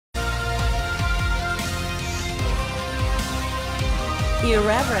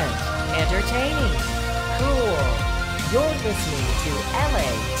Irreverent, entertaining, cool. You're listening to LA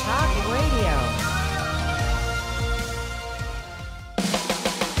Talk Radio.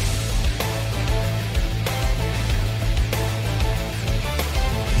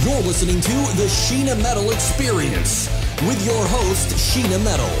 You're listening to the Sheena Metal Experience with your host, Sheena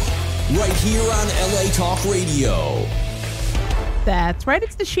Metal, right here on LA Talk Radio. That's right.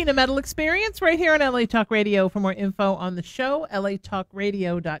 It's the Sheena Metal Experience right here on LA Talk Radio. For more info on the show,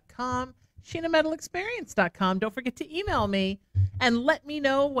 latalkradio.com, SheenaMetalExperience.com. Don't forget to email me and let me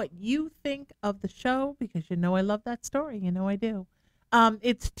know what you think of the show, because you know I love that story. You know I do.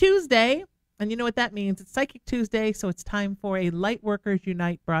 It's Tuesday, and you know what that means. It's Psychic Tuesday, so it's time for a Lightworkers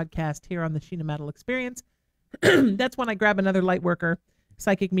Unite broadcast here on the Sheena Metal Experience. That's when I grab another Lightworker,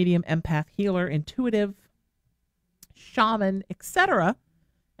 psychic, medium, empath, healer, intuitive, shaman, etc.,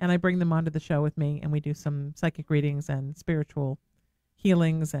 and I bring them onto the show with me, and we do some psychic readings and spiritual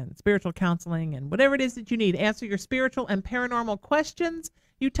healings and spiritual counseling and whatever it is that you need. Answer your spiritual and paranormal questions.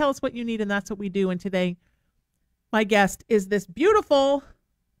 You tell us what you need, and that's what we do. And today, my guest is this beautiful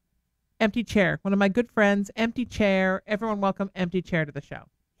Empty Chair, one of my good friends, Empty Chair. Everyone welcome Empty Chair to the show.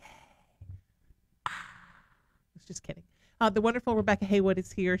 I was just kidding. The wonderful Rebecca Haywood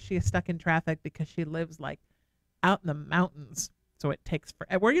is here. She is stuck in traffic because she lives like out in the mountains. So it takes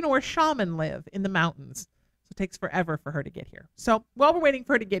forever. You know where shaman live, in the mountains. So it takes forever for her to get here. So while we're waiting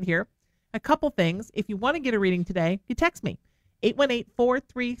for her to get here, a couple things. If you want to get a reading today, you text me.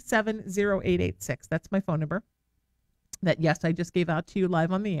 818-437-0886. That's my phone number. That, yes, I just gave out to you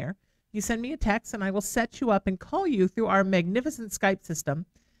live on the air. You send me a text and I will set you up and call you through our magnificent Skype system.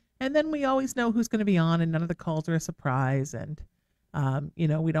 And then we always know who's going to be on, and none of the calls are a surprise. And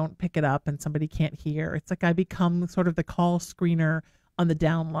we don't pick it up and somebody can't hear. It's like I become sort of the call screener on the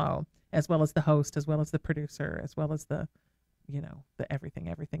down low, as well as the host, as well as the producer, as well as the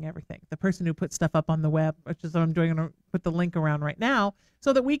everything. The person who puts stuff up on the web, which is what I'm doing. I'm going to put the link around right now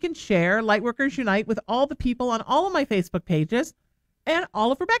so that we can share Lightworkers Unite with all the people on all of my Facebook pages and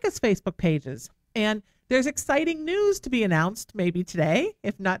all of Rebecca's Facebook pages. And there's exciting news to be announced, maybe today.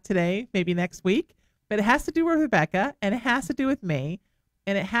 If not today, maybe next week. But it has to do with Rebecca, and it has to do with me,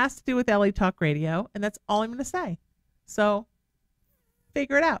 and it has to do with LA Talk Radio, and that's all I'm going to say. So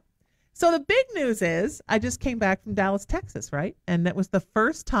figure it out. So the big news is I just came back from Dallas, Texas, right? And that was the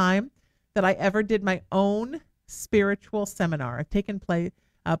first time that I ever did my own spiritual seminar. I've taken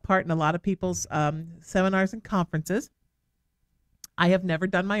part in a lot of people's seminars and conferences. I have never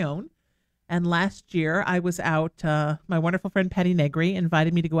done my own. And last year, I was out, my wonderful friend Patty Negri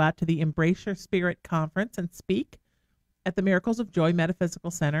invited me to go out to the Embrace Your Spirit conference and speak at the Miracles of Joy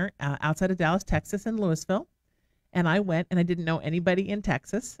Metaphysical Center outside of Dallas, Texas in Louisville. And I went, and I didn't know anybody in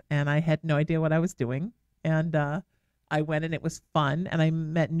Texas, and I had no idea what I was doing. And I went, and it was fun, and I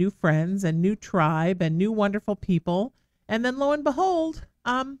met new friends and new tribe and new wonderful people. And then lo and behold,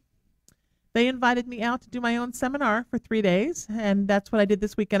 they invited me out to do my own seminar for 3 days, and that's what I did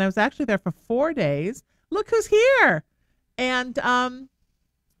this weekend. I was actually there for 4 days. Look who's here. And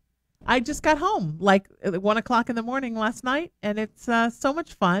I just got home like at 1 o'clock in the morning last night, and it's so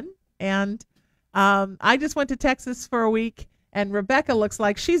much fun. And I just went to Texas for a week, and Rebecca looks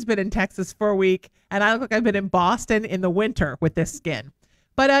like she's been in Texas for a week, and I look like I've been in Boston in the winter with this skin.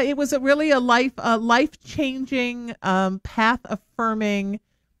 But it was really a life-changing, path-affirming,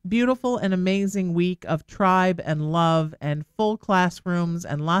 beautiful and amazing week of tribe and love and full classrooms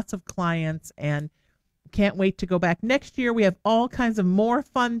and lots of clients, and can't wait to go back next year. We have all kinds of more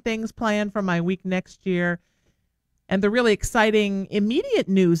fun things planned for my week next year. And the really exciting immediate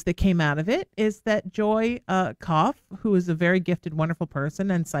news that came out of it is that Joy Koff, who is a very gifted, wonderful person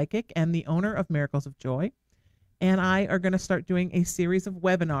and psychic and the owner of Miracles of Joy, and I are going to start doing a series of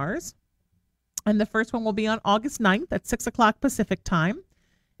webinars. And the first one will be on August 9th at 6 o'clock Pacific time.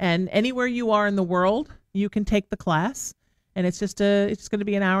 And anywhere you are in the world, you can take the class. And it's just going to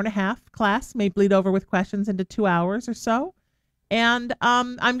be an hour and a half class, may bleed over with questions into 2 hours or so. And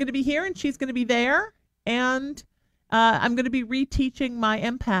I'm going to be here, and she's going to be there. And I'm going to be reteaching my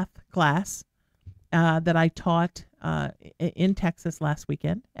empath class that I taught in Texas last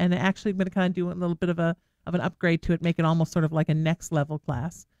weekend. And actually, I'm going to kind of do a little bit of an upgrade to it, make it almost sort of like a next level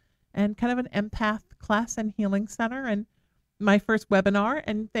class. And kind of an empath class and healing center. And my first webinar,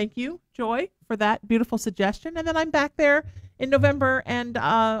 and thank you, Joy, for that beautiful suggestion. And then I'm back there in November and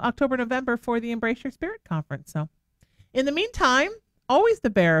October, November for the Embrace Your Spirit conference. So in the meantime, always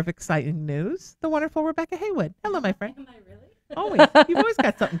the bearer of exciting news, the wonderful Rebecca Haywood. Hello, my friend. Am I really? Always. You've always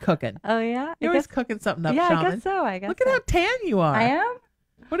got something cooking. Oh, yeah? You're always cooking something up, yeah, shaman. I guess so. Look at how tan you are. I am?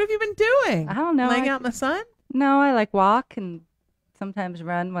 What have you been doing? I don't know. Laying out in the sun? No, I like walk and sometimes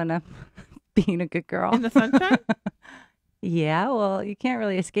run when I'm being a good girl. In the sunshine? Yeah, well, you can't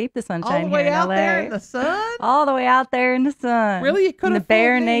really escape the sunshine All the way here in out LA. there in the sun? All the way out there in the sun. Really? You could in the have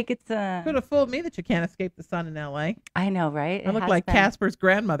bare fooled me. naked sun. Could have fooled me that you can't escape the sun in LA. I know, right? I look like Casper's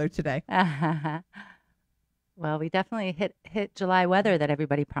grandmother today. Well, we definitely hit July weather that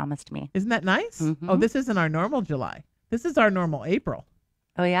everybody promised me. Isn't that nice? Mhm. Oh, this isn't our normal July. This is our normal April.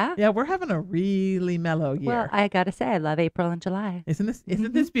 Oh, yeah? Yeah, we're having a really mellow year. Well, I got to say, I love April and July. Isn't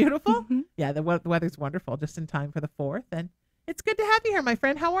this beautiful? Mhm. Yeah, the weather's wonderful, just in time for the 4th. And it's good to have you here, my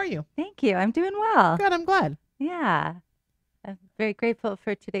friend. How are you? Thank you. I'm doing well. Good, I'm glad. Yeah. I'm very grateful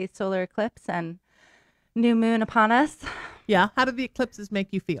for today's solar eclipse and new moon upon us. Yeah, how do the eclipses make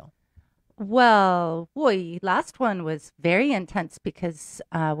you feel? Well, boy, last one was very intense because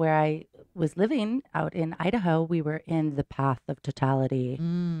where I was living out in Idaho, we were in the path of totality,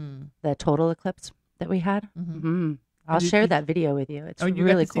 the total eclipse that we had. Mm-hmm. I'll share that video with you. It's you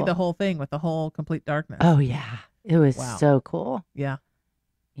really got to cool. see the whole thing with the whole complete darkness. Oh, yeah. It was so cool. Yeah.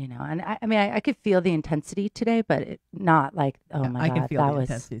 You know, and I mean, I could feel the intensity today, but not like, oh my God, I can feel that the was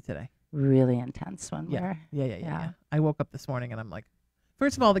intensity today. really intense when Yeah. we're... Yeah. I woke up this morning and I'm like,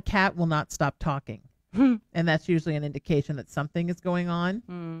 first of all, the cat will not stop talking. And that's usually an indication that something is going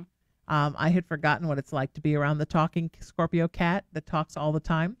on. I had forgotten what it's like to be around the talking Scorpio cat that talks all the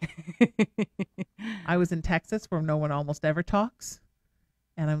time. I was in Texas where no one almost ever talks.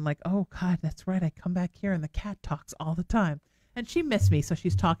 And I'm like, oh, God, that's right. I come back here and the cat talks all the time. And she missed me, so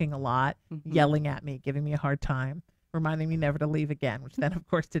she's talking a lot, yelling at me, giving me a hard time, reminding me never to leave again, which then, of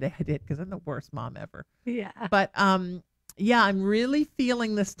course, today I did because I'm the worst mom ever. Yeah. But, yeah, I'm really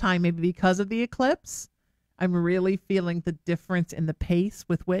feeling this time, maybe because of the eclipse, I'm really feeling the difference in the pace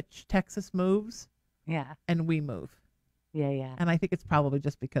with which Texas moves. Yeah. And we move. Yeah. And I think it's probably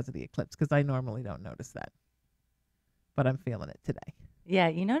just because of the eclipse, because I normally don't notice that. But I'm feeling it today. Yeah,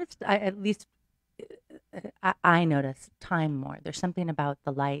 you noticed, I notice time more. There's something about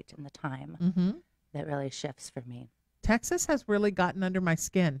the light and the time that really shifts for me. Texas has really gotten under my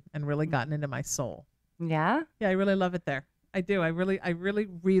skin and really gotten into my soul. Yeah? Yeah, I really love it there. I do. I really,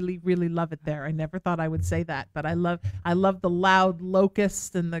 really love it there. I never thought I would say that, but I love the loud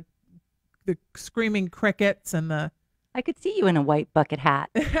locusts and the screaming crickets and the... I could see you in a white bucket hat.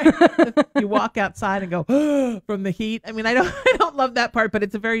 You walk outside and go from the heat. I mean, I don't love that part, but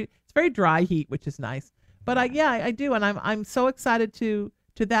it's very dry heat, which is nice. But I do, and I'm so excited to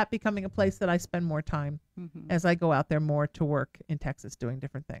that becoming a place that I spend more time as I go out there more to work in Texas doing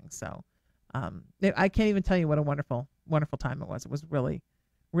different things. So I can't even tell you what a wonderful time it was. It was really,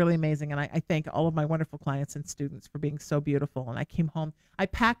 really amazing, and I thank all of my wonderful clients and students for being so beautiful. And I came home. I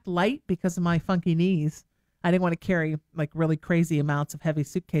packed light because of my funky knees. I didn't want to carry like really crazy amounts of heavy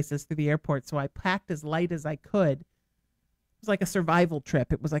suitcases through the airport, so I packed as light as I could. It was like a survival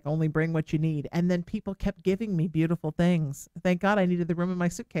trip. It was like only bring what you need. And then people kept giving me beautiful things. Thank God I needed the room in my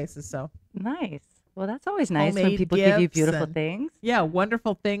suitcases. So nice. Well, that's always nice when homemade people give you gifts beautiful and- things. Yeah,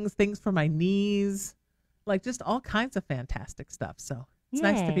 wonderful things for my knees, like just all kinds of fantastic stuff. So it's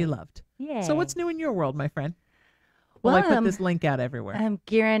nice to be Yay. loved. Yeah. So what's new in your world, my friend? Well, Well, I put this link out everywhere. I'm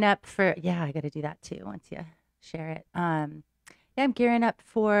gearing up for, I got to do that too once you share it. I'm gearing up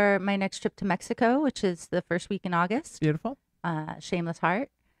for my next trip to Mexico, which is the first week in August. Beautiful. Shameless Heart.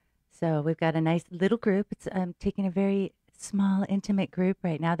 So we've got a nice little group. I'm taking a very small, intimate group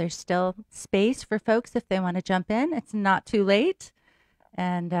right now. There's still space for folks if they want to jump in. It's not too late.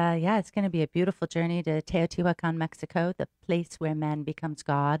 And it's going to be a beautiful journey to Teotihuacan, Mexico, the place where man becomes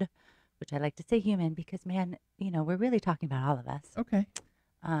God, which I like to say human because, man, we're really talking about all of us. Okay.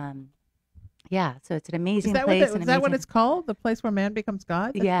 So it's an amazing Is that place. is that what it's called? The place where man becomes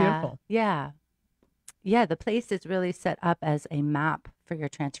God? That's beautiful. Yeah, the place is really set up as a map for your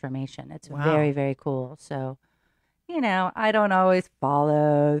transformation. It's Wow. very, very cool. So, I don't always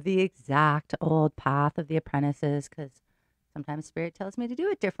follow the exact old path of the apprentices because sometimes Spirit tells me to do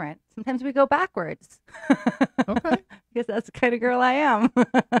it different. Sometimes we go backwards. Okay. Because that's the kind of girl I am.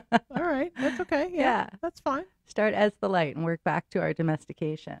 All right. That's okay. Yeah. That's fine. Start as the light and work back to our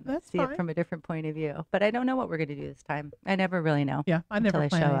domestication. That's See fine. it from a different point of view. But I don't know what we're going to do this time. I never really know. Yeah. I never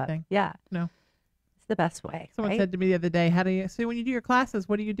until plan I show anything. up. Yeah. No. It's the best way. Someone right? said to me the other day, so when you do your classes,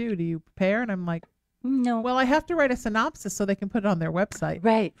 what do you do? Do you prepare? And I'm like, No. well, I have to write a synopsis so they can put it on their website.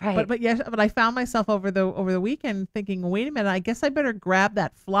 Right. But I found myself over the weekend thinking, wait a minute, I guess I better grab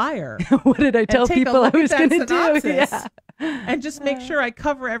that flyer What did I tell take a people I look at was that going to do? synopsis. Yeah. and just make sure I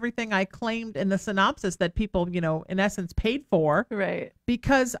cover everything I claimed in the synopsis that people, in essence paid for, Right.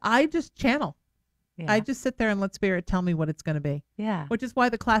 because I just channel. Yeah. I just sit there and let Spirit tell me what it's going to be, Yeah. which is why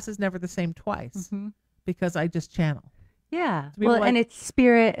the class is never the same twice, Mhm. because I just channel. Yeah. So people Well, like- and it's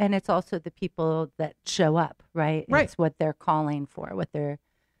spirit, and it's also the people that show up, right? Right. It's what they're calling for, what their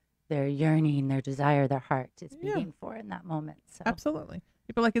yearning, their desire, their heart is Yeah. beating for in that moment. So Absolutely.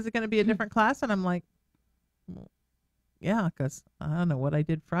 People are like, is it going to be a different class? And I'm like, well, yeah, because I don't know what I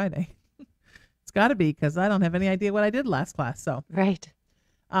did Friday. It's got to be, because I don't have any idea what I did last class. So, right.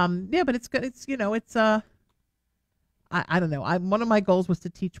 yeah, but it's good. It's, it's, I don't know. One of my goals was to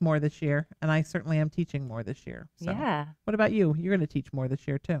teach more this year, and I certainly am teaching more this year. So. Yeah. What about you? You're going to teach more this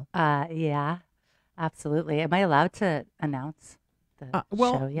year too. Yeah, absolutely. Am I allowed to announce the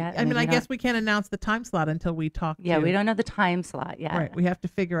show yet? I mean, I guess we can't announce the time slot until we talk. Yeah, we don't know the time slot yet. Right. We have to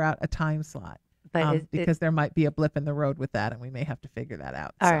figure out a time slot. But because there might be a blip in the road with that, and we may have to figure that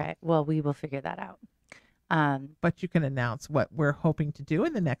out. All right. Well, we will figure that out. But you can announce what we're hoping to do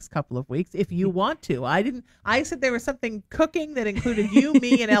in the next couple of weeks if you want to. I said there was something cooking that included you,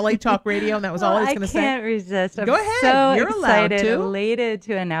 me, and LA Talk Radio, and that was all I was going to say. I can't resist. Go ahead. So You're allowed excited, to. elated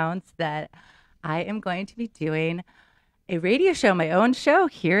to announce that I am going to be doing a radio show, my own show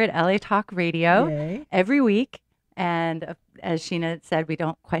here at LA Talk Radio. Yay. Every week. And as Sheena said, we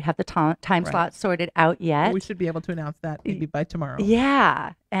don't quite have the time slot sorted out yet. Well, we should be able to announce that maybe by tomorrow.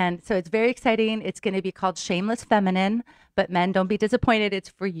 Yeah. And so it's very exciting. It's going to be called Shameless Feminine. But men, don't be disappointed. It's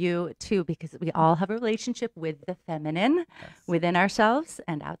for you too, because we all have a relationship with the feminine within ourselves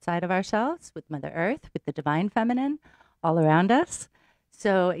and outside of ourselves, with Mother Earth, with the divine feminine all around us.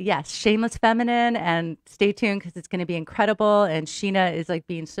 So yes, Shameless Feminine, and stay tuned because it's going to be incredible. And Sheena is like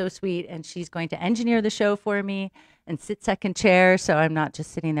being so sweet, and she's going to engineer the show for me and sit second chair, so I'm not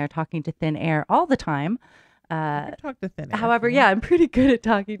just sitting there talking to thin air all the time. You can talk to thin air. However, yeah, I'm pretty good at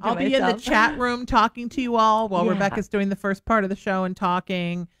talking to I'll myself. be in the chat room talking to you all while Yeah. Rebecca's doing the first part of the show and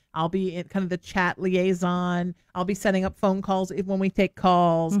talking. I'll be in kind of the chat liaison. I'll be setting up phone calls when we take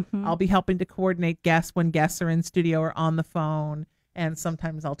calls. Mm-hmm. I'll be helping to coordinate guests when guests are in studio or on the phone. And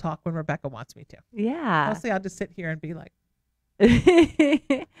sometimes I'll talk when Rebecca wants me to. Yeah. Mostly I'll just sit here and be like,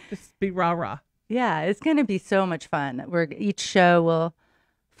 just be rah-rah. Yeah, it's going to be so much fun. Each show will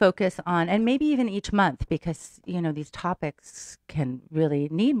focus on, and maybe even each month, because, these topics can really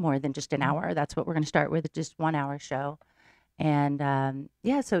need more than just an hour. That's what we're going to start with, just 1 hour show. And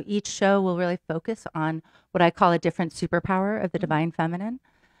so each show will really focus on what I call a different superpower of the divine feminine,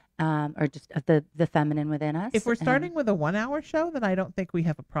 or just of the feminine within us. If we're starting with a 1 hour show, then I don't think we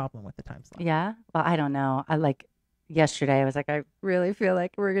have a problem with the time slot. Yeah. Well, I don't know. Yesterday, I was like, I really feel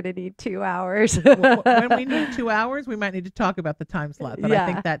like we're going to need 2 hours. When we need 2 hours, we might need to talk about the time slot. But Yeah. I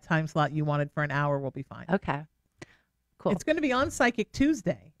think that time slot you wanted for an hour will be fine. Okay. Cool. It's going to be on Psychic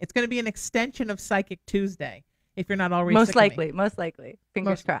Tuesday. It's going to be an extension of Psychic Tuesday. If you're not already most likely.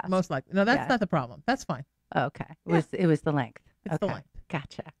 Fingers crossed. Most likely. No, that's Yeah. not the problem. That's fine. Okay. It was the length. It's okay. the length.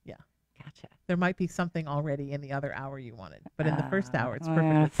 Gotcha. Yeah. Gotcha. There might be something already in the other hour you wanted, but in the first hour, it's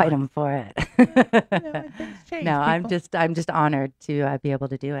perfectly fight fine. them for it. Things change. No, people. I'm just honored to be able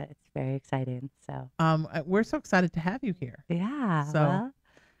to do it. It's very exciting. So we're so excited to have you here. yeah. So- well,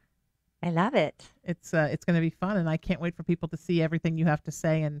 I love it. It's going to be fun, and I can't wait for people to see everything you have to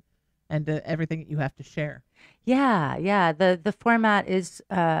say and everything that you have to share. Yeah. The format is,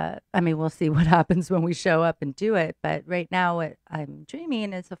 we'll see what happens when we show up and do it. But right now, what I'm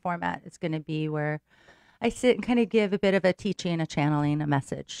dreaming is a format is going to be where I sit and kind of give a bit of a teaching, a channeling, a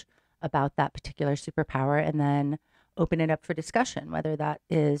message about that particular superpower, and then open it up for discussion, whether that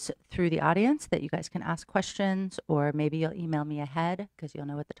is through the audience that you guys can ask questions, or maybe you'll email me ahead because you'll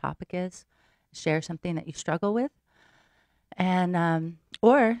know what the topic is, share something that you struggle with. And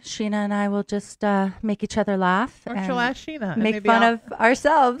or Sheena and I will just make each other laugh, Or and she'll ask Sheena. and make maybe fun I'll- of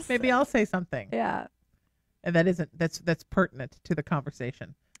ourselves. Maybe I'll say something. Yeah, And that's pertinent to the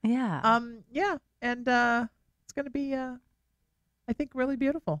conversation. yeah. Yeah, and it's going to be, I think, really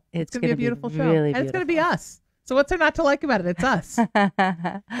beautiful. It's going to be a gonna be beautiful show, really and it's going to be beautiful. us. So what's there not to like about it? It's us.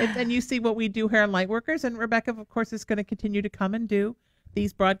 And you see what we do here on Lightworkers, and Rebecca, of course, is going to continue to come and do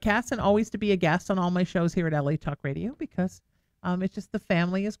these broadcasts, and always to be a guest on all my shows here at LA Talk Radio, because it's just the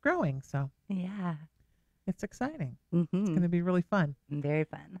family is growing. So Yeah. it's exciting. Hmm. It's going to be really fun. Very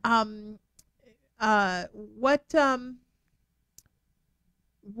fun. How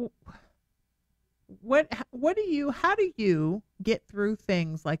do you get through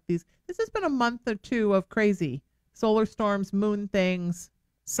things like these? This has been a month or two of crazy solar storms, moon things,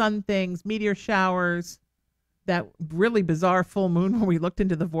 sun things, meteor showers, that really bizarre full moon where we looked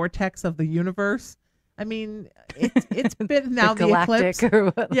into the vortex of the universe. I mean, it's been now the eclipse. Galactic or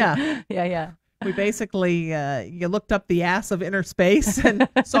what? Yeah. Yeah. We basically, you looked up the ass of inner space and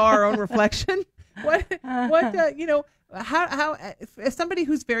saw our own reflection. How, as somebody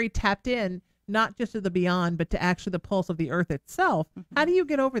who's very tapped in, not just to the beyond, but to actually the pulse of the earth itself. How do you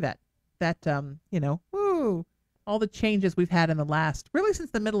get over that, all the changes we've had in the last, really since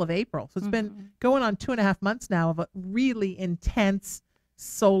the middle of April. So it's been going on 2.5 months now of a really intense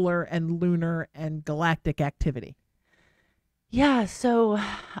solar and lunar and galactic activity. Yeah. So,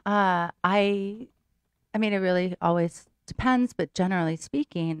 I mean, it really always depends, but generally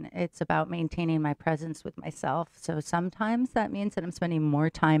speaking, it's about maintaining my presence with myself. So sometimes that means that I'm spending more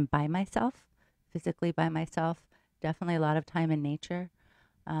time by myself, physically by myself, definitely a lot of time in nature.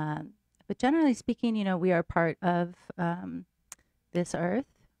 But generally speaking, we are part of this earth.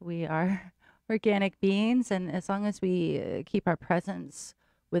 We are organic beings. And as long as we keep our presence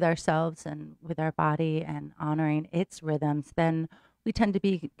with ourselves and with our body and honoring its rhythms, then we tend to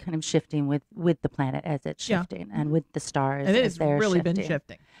be kind of shifting with the planet as it's shifting and with the stars. And it as has they're really shifting. been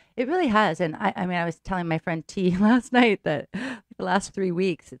shifting. It really has. And I mean, I was telling my friend T last night that the last 3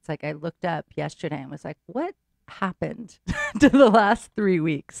 weeks, it's like I looked up yesterday and was like, what happened to the last 3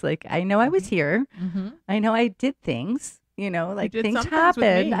 weeks? Like, I know I was here. I know I did things, like things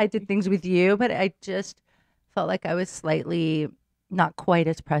happened. I did things with you, but I just felt like I was slightly not quite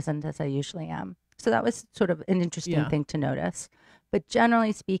as present as I usually am. So that was sort of an interesting thing to notice. But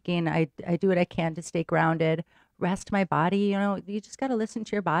generally speaking, I do what I can to stay grounded, rest my body. You just got to listen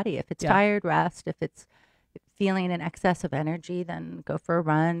to your body. If it's tired, rest. If it's feeling an excess of energy, then go for a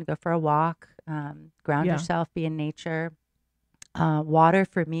run, go for a walk, ground yourself, be in nature. Water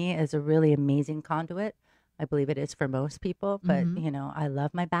for me is a really amazing conduit. I believe it is for most people, but I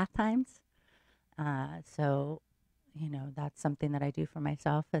love my bath times. So, that's something that I do for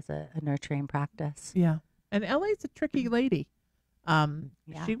myself as a nurturing practice. Yeah. And LA's a tricky lady.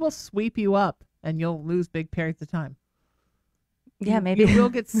 She will sweep you up and you'll lose big periods of time. Yeah, maybe you will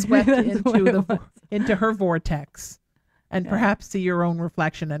get swept into her vortex and perhaps see your own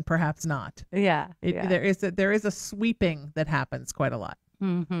reflection and perhaps not. Yeah. There is a sweeping that happens quite a lot.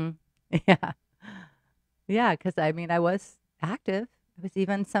 Yeah. Yeah. Cause I mean, I was active. I was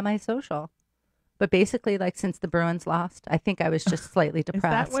even semi-social, but basically like since the Bruins lost, I think I was just slightly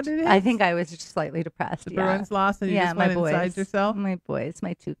depressed. Is that what it is? I think I was just slightly depressed. The Bruins lost and you just went inside yourself? My boys,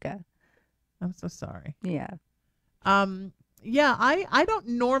 my Tuca. I'm so sorry. Yeah. Yeah, I don't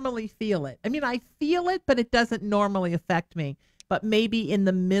normally feel it. I mean, I feel it, but it doesn't normally affect me. But maybe in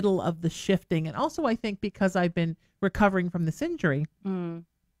the middle of the shifting. And also, I think because I've been recovering from this injury,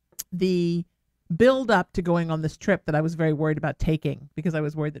 the build up to going on this trip that I was very worried about taking because I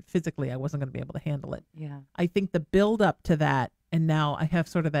was worried that physically I wasn't going to be able to handle it. Yeah. I think the build up to that, and now I have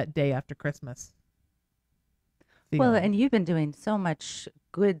sort of that day after Christmas. Well, and you've been doing so much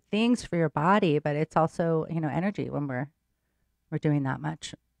good things for your body, but it's also, energy when we're doing that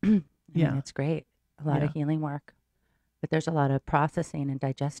much. Yeah. It's great. A lot of healing work, but there's a lot of processing and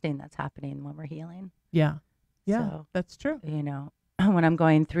digesting that's happening when we're healing. Yeah. Yeah, so, that's true. When I'm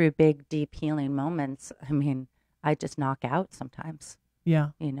going through big, deep healing moments, I mean, I just knock out sometimes. Yeah.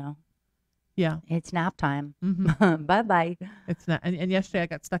 Yeah. It's nap time. Bye-bye. It's not. And yesterday I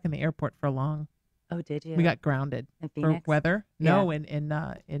got stuck in the airport for long. Oh, did you? We got grounded in Phoenix? For weather. No,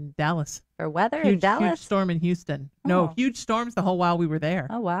 in Dallas. For weather in Dallas? Huge storm in Houston. Oh. No, huge storms the whole while we were there.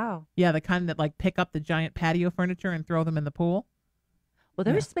 Oh, wow. Yeah, the kind that like pick up the giant patio furniture and throw them in the pool. Well,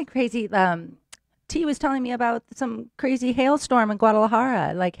 there was something crazy. T was telling me about some crazy hailstorm in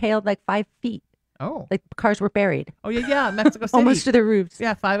Guadalajara, like hailed like 5 feet. Oh. Like cars were buried. Oh, yeah, Mexico City. Almost to the roofs.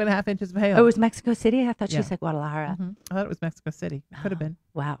 Yeah, 5.5 inches of hail. Oh, it was Mexico City? I thought she said Guadalajara. I thought it was Mexico City. It could have been.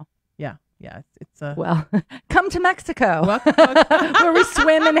 Wow. Yeah. Yeah, it's well, come to Mexico where we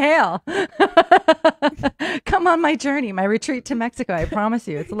swim in hail. Come on my journey, my retreat to Mexico. I promise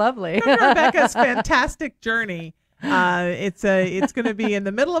you, it's lovely. Rebecca's fantastic journey. It's going to be in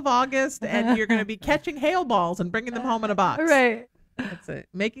the middle of August, and you're going to be catching hail balls and bringing them home in a box. Right. That's it.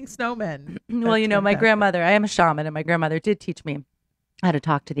 Making snowmen. Well, my grandmother. I am a shaman, and my grandmother did teach me how to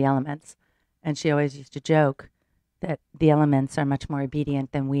talk to the elements, and she always used to joke that the elements are much more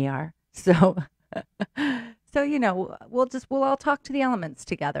obedient than we are. So, we'll all talk to the elements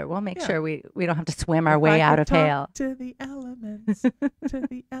together. We'll make sure we don't have to swim our way out of hail. To the elements, to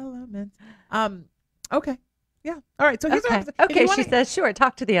the elements. Okay. Yeah. All right. So here's okay. She says, sure.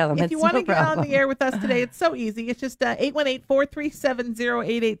 Talk to the elements. If you want to get on the air with us today, it's so easy. It's just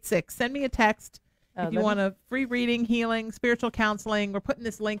 818-437-0886. Send me a text if you want a free reading, healing, spiritual counseling. We're putting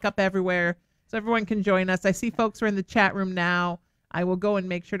this link up everywhere so everyone can join us. I see folks are in the chat room now. I will go and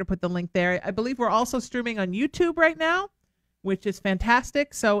make sure to put the link there. I believe we're also streaming on YouTube right now, which is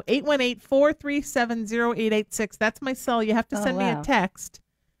fantastic. So 818-437-0886. That's my cell. You have to send me a text,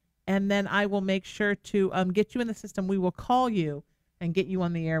 and then I will make sure to get you in the system. We will call you and get you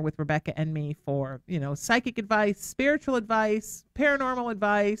on the air with Rebecca and me for, psychic advice, spiritual advice, paranormal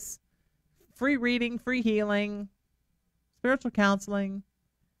advice, free reading, free healing, spiritual counseling,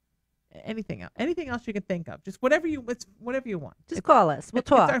 anything else you can think of. Just whatever you want. Just call us. We'll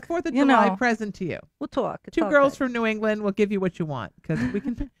talk. It's our 4th of July present to you. We'll talk. Two girls from New England will give you what you want, because we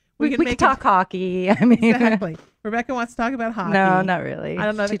can we can talk hockey. I mean, exactly. Rebecca wants to talk about hockey. No, not really. I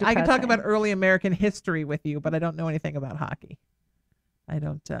don't know. I can talk about early American history with you, but I don't know anything about hockey. I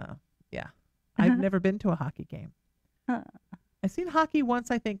don't. I've never been to a hockey game. I've seen hockey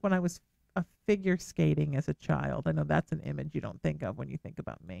once, I think, when I was figure skating as a child. I know that's an image you don't think of when you think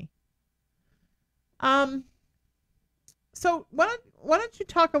about me. So why don't you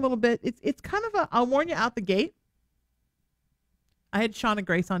talk a little bit? It's kind of I'll warn you out the gate. I had Shauna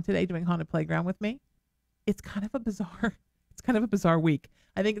Grace on today doing Haunted Playground with me. It's kind of a bizarre week.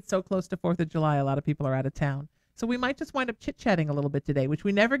 I think it's so close to 4th of July, a lot of people are out of town. So we might just wind up chit-chatting a little bit today, which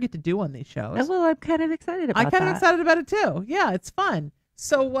we never get to do on these shows. Well, I'm kind of excited about that. I'm kind of excited about it too. Yeah, it's fun.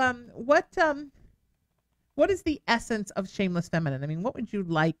 So what is the essence of Shameless Feminine? I mean, what would you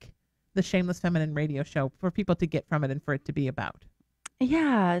like the Shameless Feminine radio show for people to get from it and for it to be about?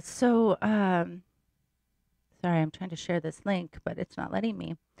 Yeah, so sorry, I'm trying to share this link, but it's not letting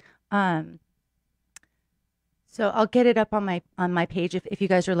me. So I'll get it up on my page. If you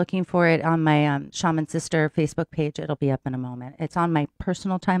guys are looking for it on my Shaman Sister Facebook page, it'll be up in a moment. It's on my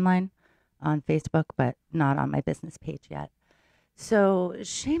personal timeline on Facebook, but not on my business page yet. So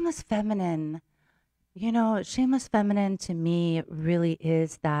Shameless Feminine, Shameless Feminine to me really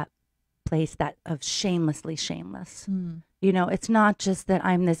is that place that of shamelessly shameless. It's not just that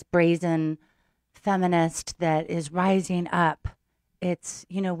I'm this brazen feminist that is rising up. It's,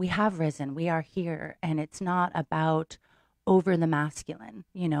 we have risen, we are here, and it's not about over the masculine.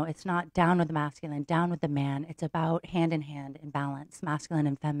 It's not down with the masculine, down with the man. It's about hand in hand in balance, masculine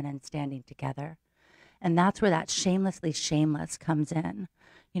and feminine standing together. And that's where that shamelessly shameless comes in,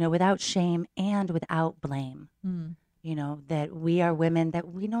 without shame and without blame. That we are women,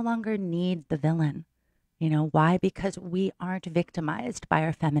 that we no longer need the villain. Why? Because we aren't victimized by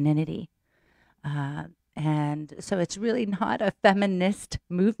our femininity. And so it's really not a feminist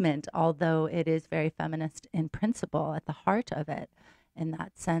movement, although it is very feminist in principle at the heart of it, in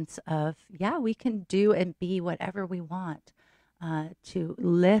that sense of, we can do and be whatever we want, to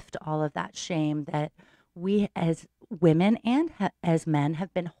lift all of that shame that we as women and as men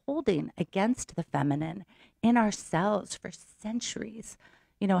have been holding against the feminine in ourselves for centuries.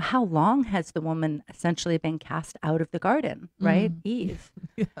 How long has the woman essentially been cast out of the garden, right? Eve.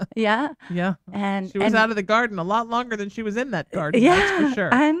 Yeah. And she was out of the garden a lot longer than she was in that garden. Yeah, that's for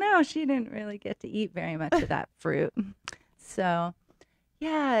sure. I know. She didn't really get to eat very much of that fruit. So,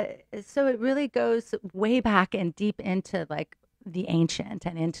 so it really goes way back and deep into like the ancient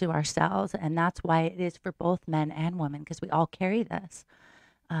and into ourselves. And that's why it is for both men and women, because we all carry this.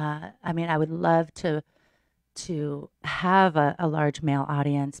 I would love to have a large male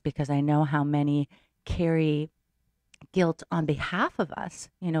audience, because I know how many carry guilt on behalf of us,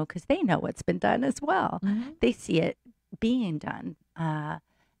 because they know what's been done as well. They see it being done.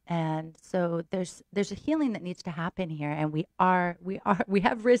 And so there's a healing that needs to happen here. And we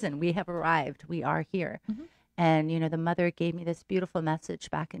have risen, we have arrived, we are here. And, the mother gave me this beautiful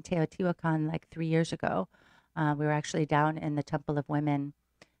message back in Teotihuacan like 3 years ago. We were actually down in the Temple of Women,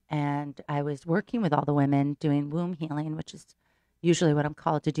 and I was working with all the women doing womb healing, which is usually what I'm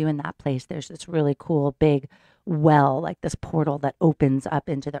called to do in that place. There's this really cool big well, like this portal that opens up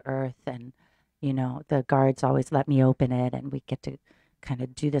into the earth. And, the guards always let me open it, and we get to kind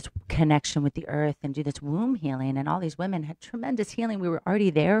of do this connection with the earth and do this womb healing. And all these women had tremendous healing. We were already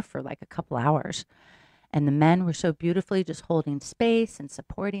there for like a couple hours. And the men were so beautifully just holding space and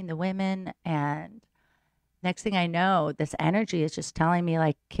supporting the women. And next thing I know, this energy is just telling me,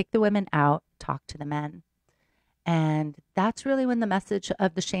 like, kick the women out, talk to the men. And that's really when the message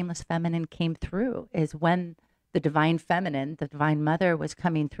of the Shameless Feminine came through, is when the divine feminine, the divine mother, was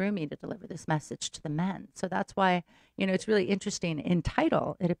coming through me to deliver this message to the men. So that's why, it's really interesting. In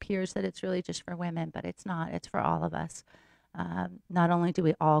title, it appears that it's really just for women, but it's not. It's for all of us. Not only do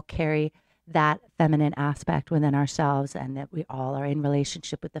we all carry that feminine aspect within ourselves, and that we all are in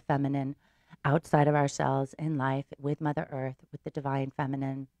relationship with the feminine outside of ourselves in life, with Mother Earth, with the divine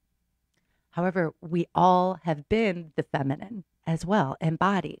feminine. However, we all have been the feminine as well,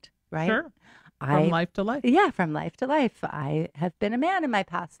 embodied, right? Sure. From life to life. Yeah, from life to life. I have been a man in my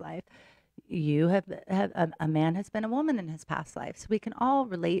past life. You have a man has been a woman in his past life. So we can all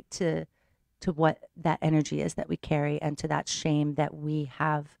relate to what that energy is that we carry, and to that shame that we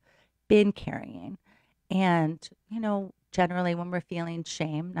have been carrying. And, generally when we're feeling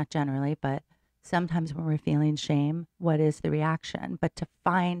shame, not generally, but sometimes when we're feeling shame, what is the reaction? But to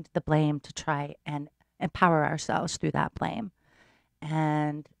find the blame, to try and empower ourselves through that blame.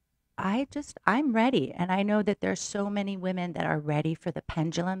 And I'm ready. And I know that there's so many women that are ready for the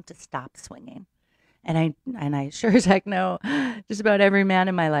pendulum to stop swinging. And I sure as heck know just about every man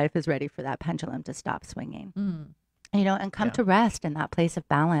in my life is ready for that pendulum to stop swinging. And come to rest in that place of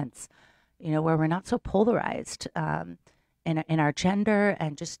balance, where we're not so polarized in our gender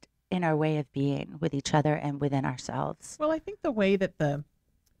and just in our way of being with each other and within ourselves. Well, I think the way that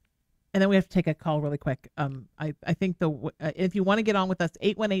and then we have to take a call really quick. I think if you want to get on with us,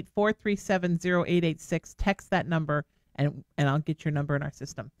 818-437-0886, text that number and I'll get your number in our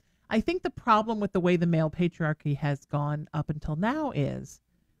system. I think the problem with the way the male patriarchy has gone up until now is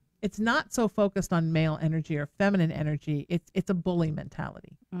it's not so focused on male energy or feminine energy. It's a bully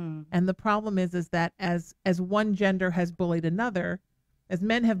mentality. And the problem is that as one gender has bullied another, as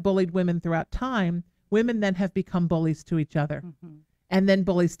men have bullied women throughout time, women then have become bullies to each other and then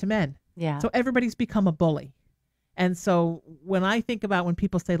bullies to men. Yeah. So everybody's become a bully. And so when I think about when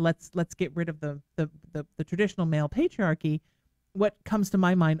people say let's get rid of the traditional male patriarchy, what comes to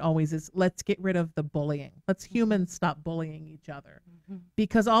my mind always is let's get rid of the bullying. Let's humans stop bullying each other,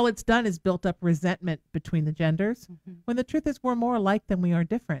 because all it's done is built up resentment between the genders, when the truth is we're more alike than we are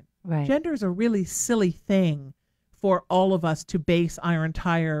different. Right. Gender is a really silly thing for all of us to base our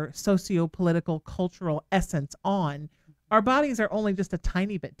entire socio-political, cultural essence on. Our bodies are only just a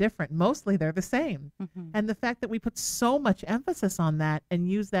tiny bit different. Mostly they're the same. And the fact that we put so much emphasis on that and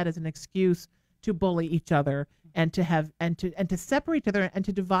use that as an excuse to bully each other and to have and to separate each other and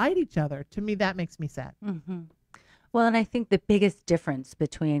to divide each other, to me that makes me sad. Well, and I think the biggest difference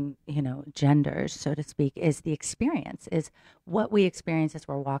between genders, so to speak, is the experience, is what we experience as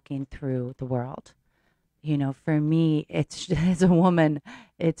we're walking through the world. For me, it's as a woman,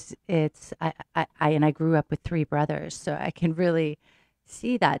 I grew up with 3 brothers, so I can really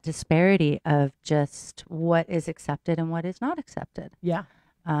see that disparity of just what is accepted and what is not accepted. Yeah.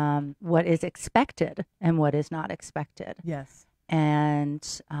 What is expected and what is not expected. Yes. And,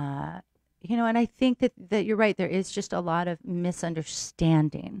 and I think that you're right. There is just a lot of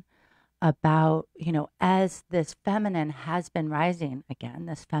misunderstanding about, as this feminine has been rising again,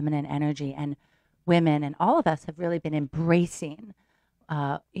 this feminine energy, and women and all of us have really been embracing,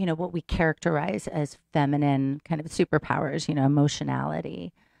 what we characterize as feminine kind of superpowers,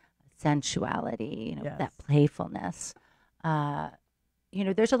 emotionality, sensuality, Yes. that playfulness.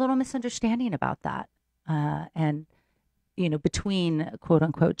 There's a little misunderstanding about that. And, between quote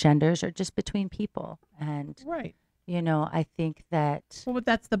unquote genders or just between people. And, Right. I think that. Well, but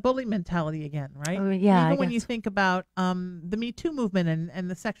that's the bully mentality again, right? Yeah. Even when you think about the Me Too movement and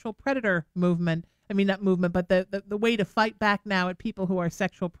the sexual predator movement, I mean, not movement, but the way to fight back now at people who are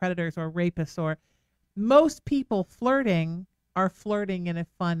sexual predators or rapists, or most people are flirting in a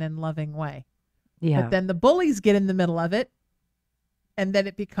fun and loving way. Yeah. But then the bullies get in the middle of it, and then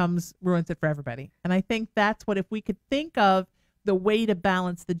it ruins it for everybody. And I think that's what, if we could think of the way to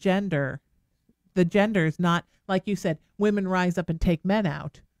balance the genders, not, like you said, women rise up and take men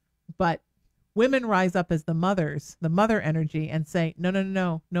out, but women rise up as the mother energy and say,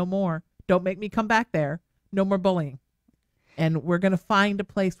 no more. Don't make me come back there. No more bullying. And we're going to find a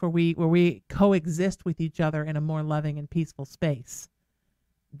place where we coexist with each other in a more loving and peaceful space.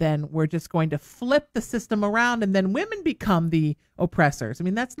 Then we're just going to flip the system around, and then women become the oppressors. I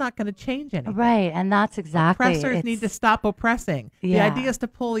mean, that's not going to change anything. Right, and that's exactly. Oppressors need to stop oppressing. Yeah. The idea is to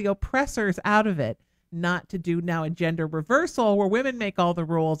pull the oppressors out of it, not to do now a gender reversal where women make all the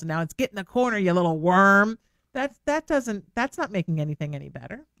rules, and now it's get in the corner, you little worm. That's not making anything any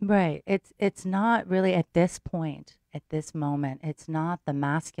better. Right. It's not really at this point, at this moment. It's not the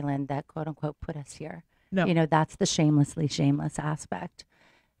masculine that quote unquote put us here. No. That's the shamelessly shameless aspect.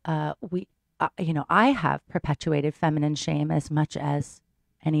 I have perpetuated feminine shame as much as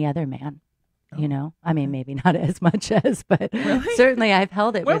any other man. Oh. I mean, maybe not as much as, but Really? certainly I've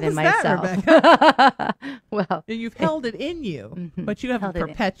held it When within was that, myself. Well, You've held it in you, but you haven't held it in.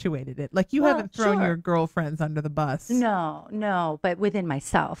 perpetuated it. Like you Well, haven't thrown sure. your girlfriends under the bus. No, but within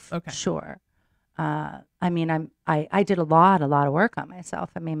myself, Okay. sure. I mean, I did a lot of work on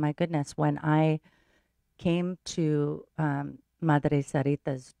myself. I mean, my goodness, when I came to Madre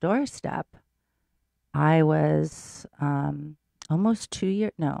Sarita's doorstep, I was almost 2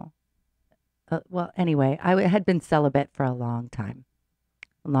 years. No. Well, anyway, I had been celibate for a long time,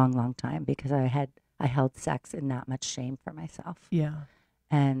 long time, because I held sex in that much shame for myself. Yeah.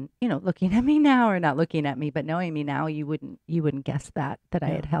 And looking at me now, or not looking at me, but knowing me now, you wouldn't guess that I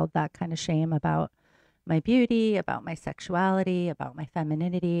had held that kind of shame about my beauty, about my sexuality, about my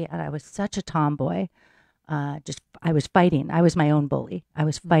femininity. And I was such a tomboy. I was fighting. I was my own bully. I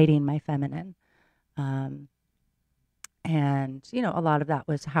was fighting my feminine. And, you know, a lot of that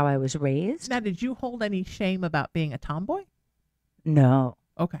was how I was raised. Now, did you hold any shame about being a tomboy? No.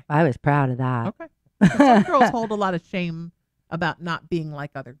 Okay. I was proud of that. Okay. Some girls hold a lot of shame about not being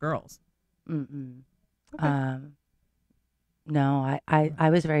like other girls. Mm-mm. Okay. No, I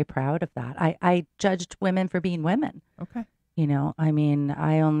was very proud of that. I judged women for being women. Okay. You know, I mean,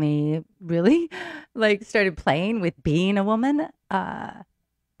 I only really like started playing with being a woman, like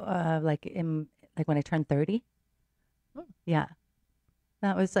when I turned 30. Oh. Yeah.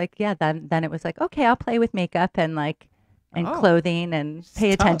 That was like, yeah, then it was like, okay, I'll play with makeup and clothing and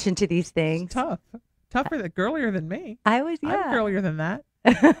pay attention to these things. It's tough. Tougher, girlier than me. I was, yeah. I'm girlier than that.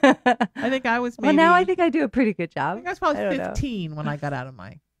 I think I was maybe. Well, now I think I do a pretty good job. I think I was probably 15 when I got out of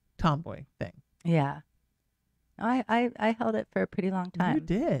my tomboy thing. Yeah. I held it for a pretty long time. You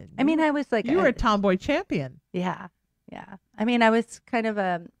did. I mean, I was like... You were a tomboy champion. Yeah. Yeah. I mean, I was kind of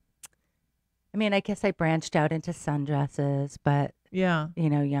I guess I branched out into sundresses, but... Yeah. You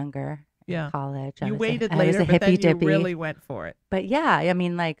know, younger. Yeah. College. You waited later, but then you really went for it. But yeah, I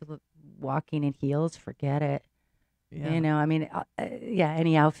mean, like walking in heels, forget it. Yeah. You know, I mean,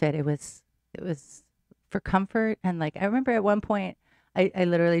 any outfit, it was for comfort. And like, I remember at one point, I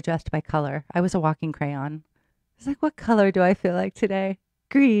literally dressed by color. I was a walking crayon. I was like, what color do I feel like today?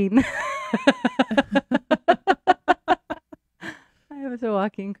 Green. I was a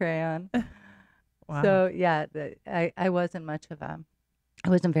walking crayon. Wow. So yeah, I wasn't I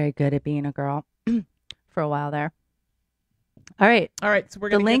wasn't very good at being a girl for a while there. All right. So we're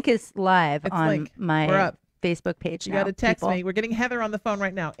going the link is live on my Facebook page. You got to text me. We're getting Heather on the phone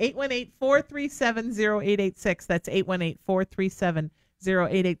right now. 818-437-0886. That's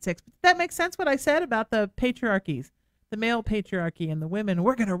 818-437-0886. That makes sense what I said about the patriarchies, the male patriarchy and the women.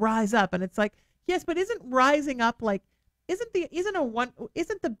 We're going to rise up. And it's like, yes, but isn't rising up like, isn't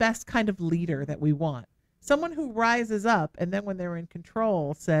the best kind of leader that we want? Someone who rises up and then when they're in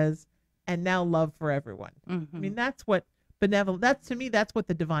control says, and now love for everyone. Mm-hmm. I mean, that's what benevolent, to me, that's what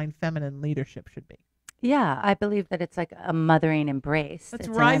the divine feminine leadership should be. Yeah, I believe that it's like a mothering embrace. Let's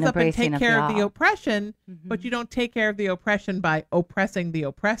rise up and take care of the oppression, but you don't take care of the oppression by oppressing the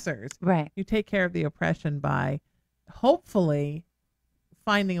oppressors. Right. You take care of the oppression by hopefully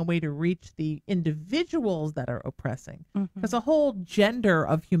finding a way to reach the individuals that are oppressing. Because a whole gender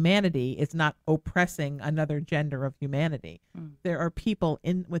of humanity is not oppressing another gender of humanity. There are people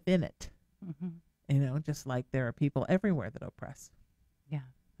within it. You know, just like there are people everywhere that oppress. Yeah.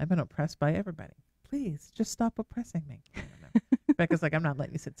 I've been oppressed by everybody. Please, just stop oppressing me. Becca's like, I'm not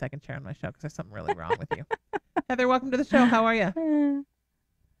letting you sit second chair on my show because there's something really wrong with you. Heather, welcome to the show. How are you?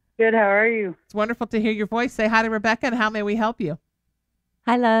 Good. How are you? It's wonderful to hear your voice. Say hi to Rebecca, and how may we help you?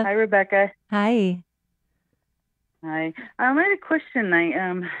 Hi, love. Hi, Rebecca. Hi. Hi. I had a question. I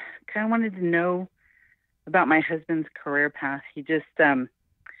kind of wanted to know about my husband's career path. He just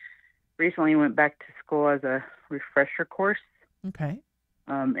recently went back to school as a refresher course. Okay.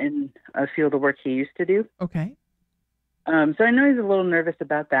 In a field of work he used to do. Okay. So I know he's a little nervous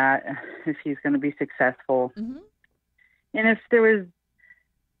about that, if he's going to be successful. And if there was,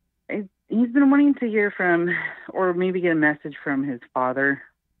 he's been wanting to hear from, or maybe get a message from his father,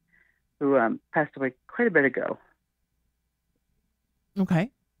 who passed away quite a bit ago.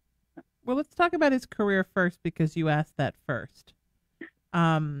 Okay. Well, let's talk about his career first because you asked that first.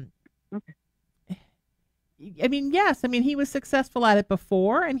 Okay. I mean, yes. I mean, he was successful at it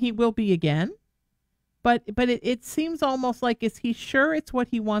before, and he will be again. But it seems almost like, is he sure it's what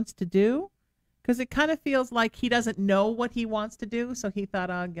he wants to do? Because it kind of feels like he doesn't know what he wants to do, so he thought,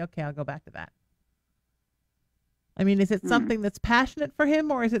 okay, I'll go back to that. I mean, is it something that's passionate for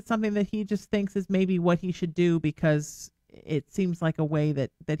him, or is it something that he just thinks is maybe what he should do because it seems like a way that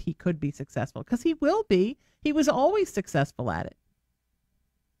he could be successful? Because he will be. He was always successful at it.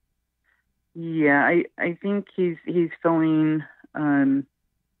 Yeah, I think he's feeling I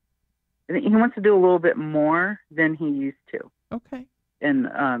think he wants to do a little bit more than he used to. Okay. In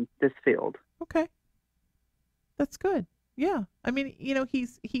this field. Okay. That's good. Yeah. I mean, you know, he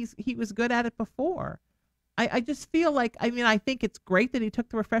was good at it before. I just feel like, I mean, I think it's great that he took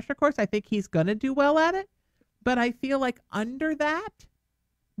the refresher course. I think he's going to do well at it. But I feel like under that,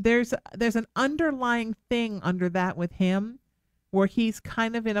 there's an underlying thing under that with him where he's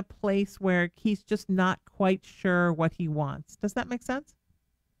kind of in a place where he's just not quite sure what he wants. Does that make sense?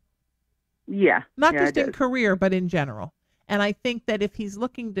 Yeah. Not just in career, but in general. And I think that if he's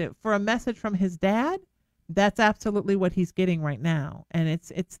looking for a message from his dad, that's absolutely what he's getting right now. And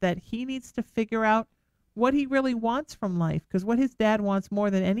it's that he needs to figure out what he really wants from life. Because what his dad wants more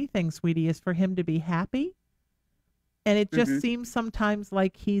than anything, sweetie, is for him to be happy. And it just seems sometimes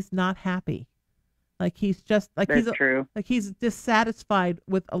like he's not happy. Like he's just like true. Like he's dissatisfied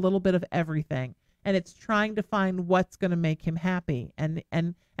with a little bit of everything, and it's trying to find what's going to make him happy. And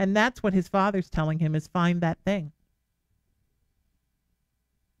that's what his father's telling him, is find that thing.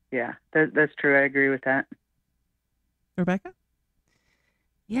 Yeah, that's true. I agree with that. Rebecca?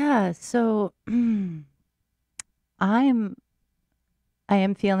 Yeah. So I am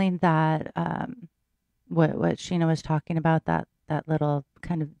feeling that what Sheena was talking about, that little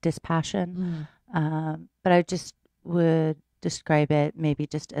kind of dispassion. But I just would describe it maybe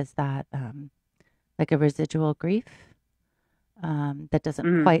just as that, like a residual grief that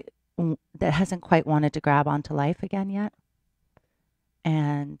doesn't that hasn't quite wanted to grab onto life again yet.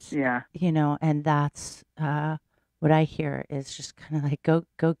 And, and that's what I hear is just kind of like, go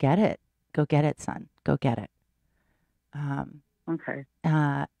get it. Go get it, son. Go get it. Okay.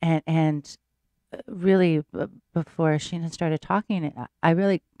 And really, before Sheena started talking, I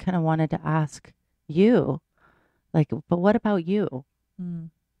really kind of wanted to ask you, like, but what about you?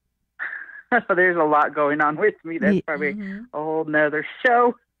 There's a lot going on with me. That's probably a whole nother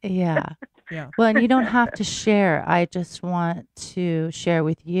show. Yeah. Well, and you don't have to share. I just want to share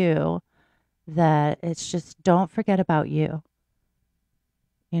with you that it's just, don't forget about you.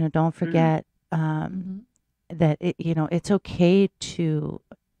 Don't forget that it's okay to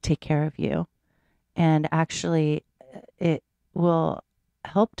take care of you. And actually, it will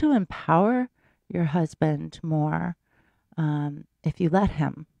help to empower your husband more if you let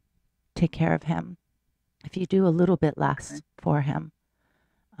him take care of him. If you do a little bit less for him,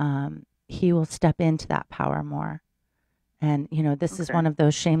 he will step into that power more. And, this is one of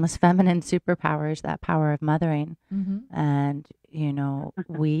those shameless feminine superpowers, that power of mothering. And,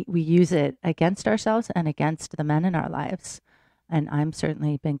 we use it against ourselves and against the men in our lives. And I'm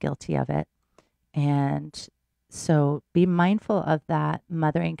certainly been guilty of it. And so be mindful of that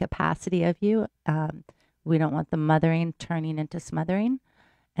mothering capacity of you. We don't want the mothering turning into smothering.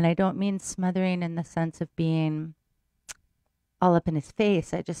 And I don't mean smothering in the sense of being all up in his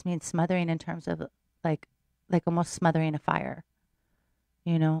face. I just mean smothering in terms of like almost smothering a fire.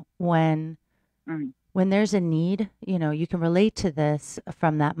 When there's a need, you can relate to this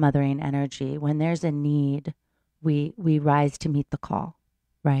from that mothering energy. When there's a need, we rise to meet the call,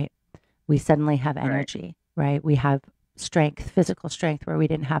 right? We suddenly have energy, right? We have strength, physical strength, where we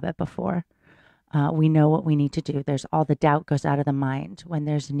didn't have it before. We know what we need to do. There's all the doubt goes out of the mind. When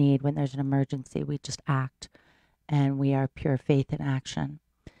there's a need, when there's an emergency, we just act, and we are pure faith in action.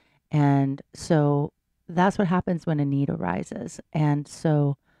 And so that's what happens when a need arises. And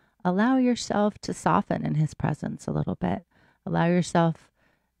so allow yourself to soften in his presence a little bit. Allow yourself,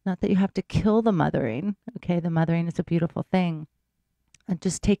 not that you have to kill the mothering. Okay. The mothering is a beautiful thing. And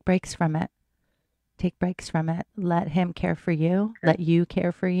just take breaks from it. Take breaks from it. Let him care for you. Let you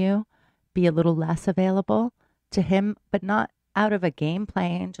care for you. Be a little less available to him, but not out of a game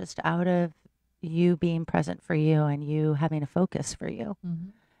playing, just out of you being present for you and you having a focus for you.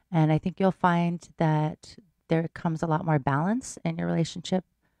 And I think you'll find that there comes a lot more balance in your relationship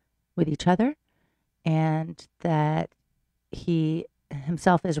with each other, and that he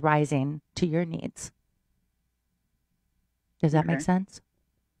himself is rising to your needs. Does that make sense?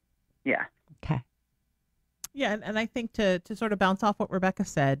 Yeah. Okay. Yeah, and I think to sort of bounce off what Rebecca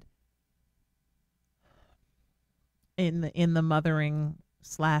said, in the mothering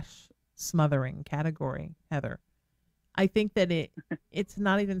 / smothering category, Heather, I think that it's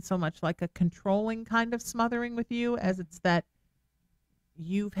not even so much like a controlling kind of smothering with you, as it's that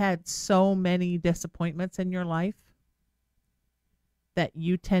you've had so many disappointments in your life that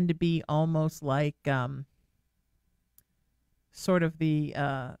you tend to be almost like sort of the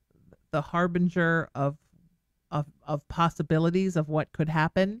harbinger of possibilities of what could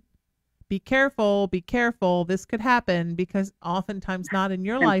happen. Be careful, this could happen, because oftentimes not in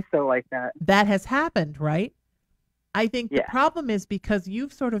your life so like that has happened, right? I think the problem is because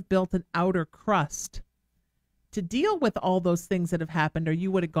you've sort of built an outer crust to deal with all those things that have happened, or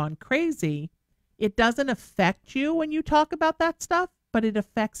you would have gone crazy. It doesn't affect you when you talk about that stuff, but it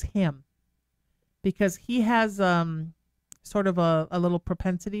affects him, because he has sort of a little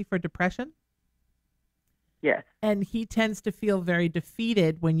propensity for depression. Yes. And he tends to feel very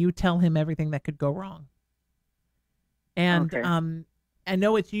defeated when you tell him everything that could go wrong. And I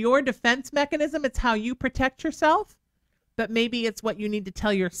know it's your defense mechanism. It's how you protect yourself. But maybe it's what you need to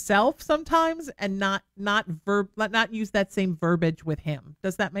tell yourself sometimes, and not use that same verbiage with him.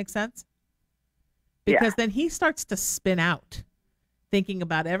 Does that make sense? Because then he starts to spin out. thinking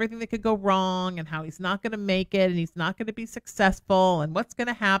about everything that could go wrong and how he's not going to make it and he's not going to be successful and what's going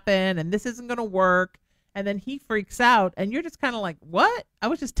to happen and this isn't going to work. And then he freaks out and you're just kind of like, what? I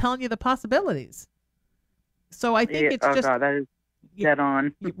was just telling you the possibilities. So I think it's just... God, that is dead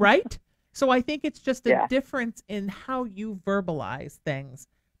on. Right? So I think it's just a difference in how you verbalize things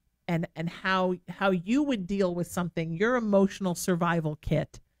and how you would deal with something, your emotional survival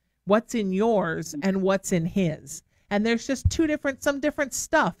kit, what's in yours and what's in his. And there's just some different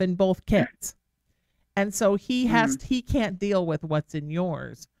stuff in both kits. And so he can't deal with what's in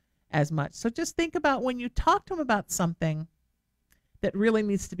yours as much. So just think about when you talk to him about something that really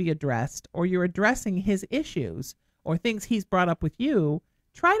needs to be addressed, or you're addressing his issues or things he's brought up with you,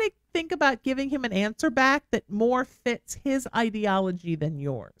 try to think about giving him an answer back that more fits his ideology than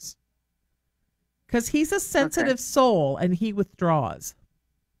yours. Because he's a sensitive soul and he withdraws.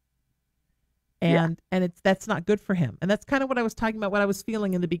 And that's not good for him. And that's kind of what I was talking about, what I was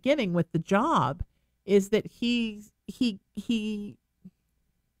feeling in the beginning with the job, is that he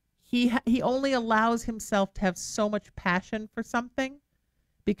only allows himself to have so much passion for something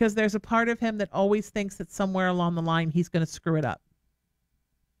because there's a part of him that always thinks that somewhere along the line he's going to screw it up.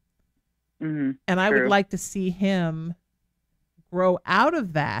 Mm-hmm. And I would like to see him grow out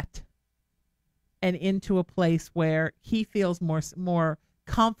of that and into a place where he feels more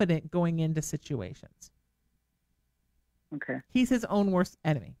confident going into situations. Okay. He's his own worst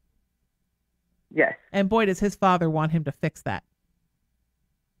enemy. Yes. And boy, does his father want him to fix that.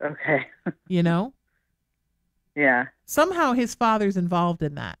 Okay. You know? Yeah. Somehow his father's involved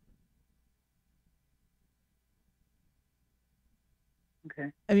in that.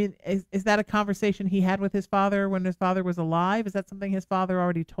 Okay. I mean, is that a conversation he had with his father when his father was alive? Is that something his father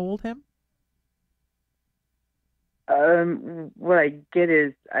already told him? What I get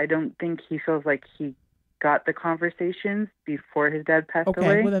is I don't think he feels like he got the conversations before his dad passed away.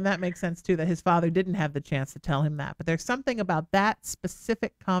 Okay, well then that makes sense too, that his father didn't have the chance to tell him that. But there's something about that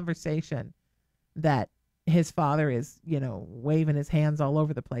specific conversation that his father is, waving his hands all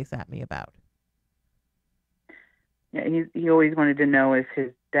over the place at me about. Yeah, he always wanted to know if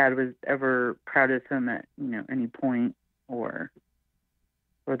his dad was ever proud of him at, any point or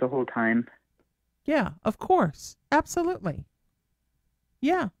the whole time. Yeah, of course. Absolutely.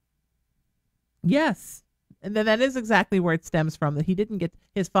 Yeah. Yes. And then that is exactly where it stems from, that he didn't get,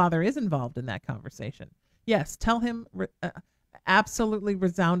 his father is involved in that conversation. Yes. Tell him absolutely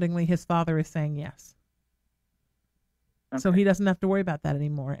resoundingly his father is saying yes. Okay. So he doesn't have to worry about that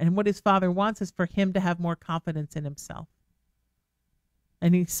anymore. And what his father wants is for him to have more confidence in himself.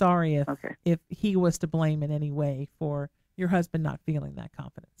 And he's sorry if he was to blame in any way for your husband not feeling that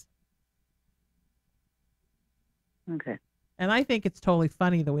confidence. Okay. And I think it's totally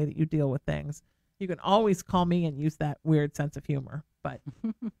funny the way that you deal with things. You can always call me and use that weird sense of humor, but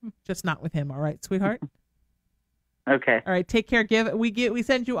just not with him. All right, sweetheart? Okay. All right, take care. We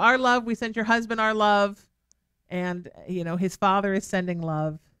send you our love. We send your husband our love. And, his father is sending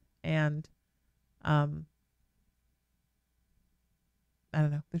love. And, I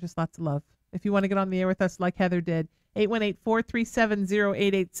don't know. There's just lots of love. If you want to get on the air with us like Heather did,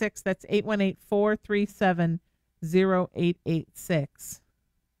 818-437-0886. That's 818-437-0886.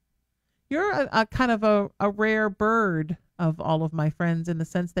 You're a kind of a rare bird of all of my friends in the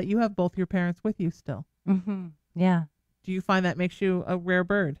sense that you have both your parents with you still. Mm-hmm. Yeah. Do you find that makes you a rare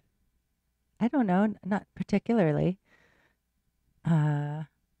bird? I don't know. Not particularly. Do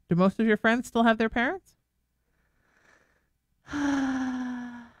most of your friends still have their parents?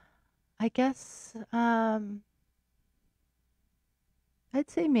 I guess I'd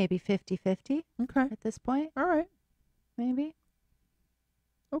say maybe 50-50. Okay. At this point. All right. Maybe.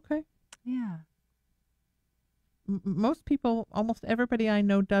 Okay. Yeah. Most people, almost everybody I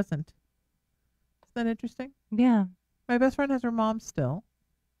know doesn't. Isn't that interesting? Yeah. My best friend has her mom still.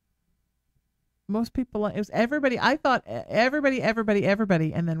 Most people, it was everybody. I thought everybody.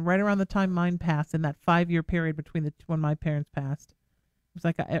 And then right around the time mine passed, in that 5-year period between when my parents passed, it was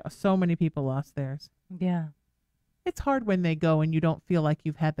like so many people lost theirs. Yeah. It's hard when they go and you don't feel like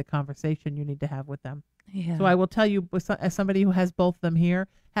you've had the conversation you need to have with them. Yeah. So I will tell you, as somebody who has both of them here,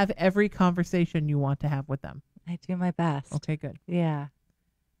 have every conversation you want to have with them. I do my best. Okay, good. Yeah.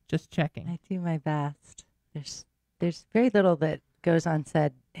 Just checking. I do my best. There's very little that goes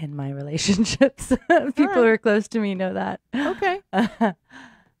unsaid in my relationships. People who are close to me know that. Okay.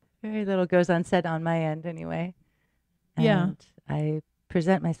 Very little goes unsaid on my end anyway. And yeah. I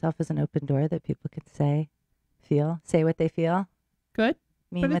present myself as an open door that people can say what they feel. Good.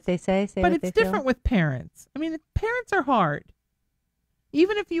 Mean what they say what they feel. But it's different with parents. I mean, parents are hard.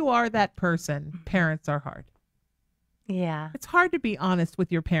 Even if you are that person, parents are hard. Yeah. It's hard to be honest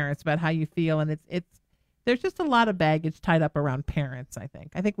with your parents about how you feel, and there's just a lot of baggage tied up around parents, I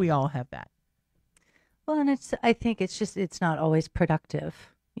think. I think we all have that. Well, and I think it's not always productive.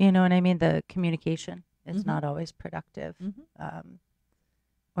 You know what I mean? The communication is not always productive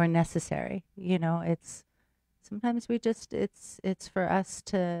or necessary. You know, sometimes it's for us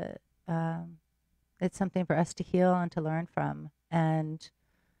to, it's something for us to heal and to learn from. And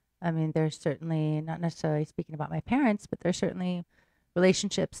I mean, there's certainly, not necessarily speaking about my parents, but there's certainly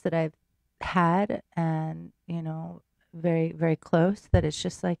relationships that I've had and, you know, very, very close, that it's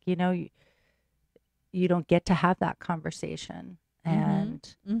just like, you know, you don't get to have that conversation.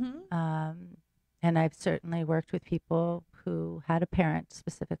 And, and I've certainly worked with people who had a parent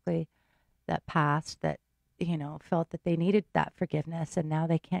specifically that passed, that, you know, felt that they needed that forgiveness, and now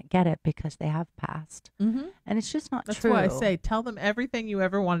they can't get it because they have passed. And it's just not true. That's why I say, tell them everything you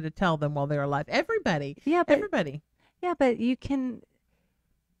ever wanted to tell them while they were alive. Everybody. Yeah, but, everybody. Yeah, but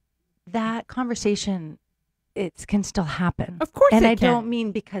that conversation, it can still happen. Of course and it I can. don't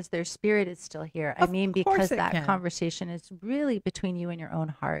mean because their spirit is still here. I mean because that conversation is really between you and your own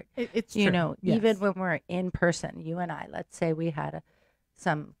heart. It's you true. know, Yes. even when we're in person, you and I, let's say we had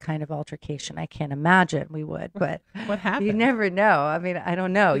some kind of altercation. I can't imagine we would, but what happened? You never know. I mean, I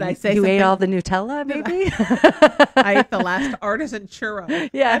don't know. Did I You say ate something? all the Nutella, maybe? I ate the last artisan churro.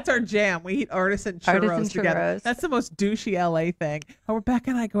 Yeah. That's our jam. We eat artisan churros together. Churros. That's the most douchey LA thing. Oh,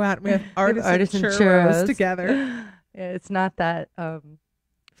 Rebecca and I go out and we have artisan churros churros together. Yeah, it's not that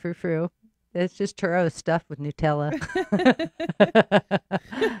frou-frou. It's just churros stuffed with Nutella.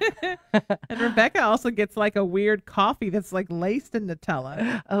 And Rebecca also gets like a weird coffee that's like laced in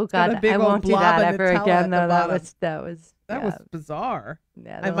Nutella. Oh It's got God, a big I old won't do blob that of ever Nutella again. at No, the that bottom. was was bizarre.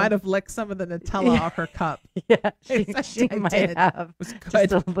 Yeah, I might have licked some of the Nutella off her cup. Yeah, I she did. might have. It was Just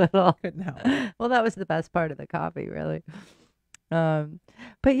good. a little. Couldn't help it. Well, that was the best part of the coffee, really. But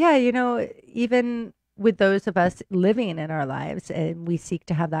yeah, you know, even with those of us living in our lives, and we seek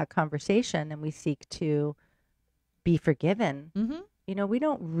to have that conversation, and we seek to be forgiven. You know, we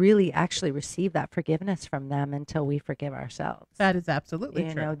don't really actually receive that forgiveness from them until we forgive ourselves. That is absolutely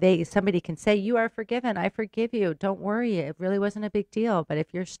You true. know, somebody can say, "You are forgiven. I forgive you. Don't worry. It really wasn't a big deal." But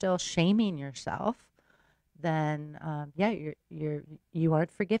if you're still shaming yourself, then you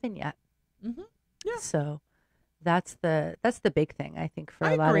aren't forgiven yet. Yeah. So that's the big thing, I think, for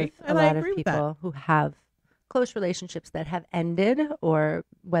I a lot agree. of And I agree with people who have close relationships that have ended, or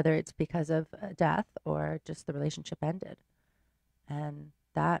whether it's because of death or just the relationship ended. And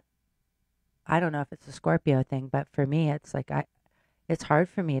that, I don't know if it's a Scorpio thing, but for me, it's like it's hard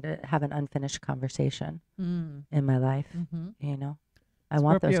for me to have an unfinished conversation in my life. You know, I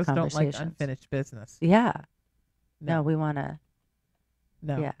want those Scorpios conversations. don't like unfinished business. Yeah. No, we want to.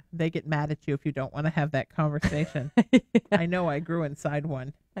 No, Yeah. They get mad at you if you don't want to have that conversation. I know, I grew inside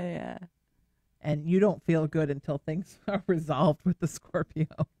one. Yeah. And you don't feel good until things are resolved with the Scorpio.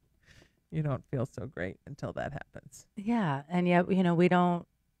 You don't feel so great until that happens. Yeah, and yet, you know, we don't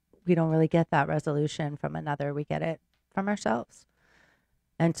really get that resolution from another. We get it from ourselves.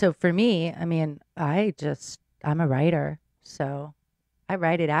 And so for me, I mean, I'm a writer, so I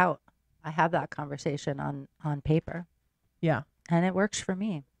write it out. I have that conversation on paper. Yeah. And it works for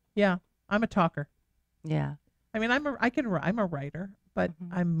me. Yeah. I'm a talker. Yeah. I mean, I'm a writer, but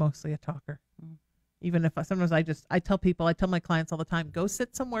I'm mostly a talker. Even if sometimes I tell my clients all the time, go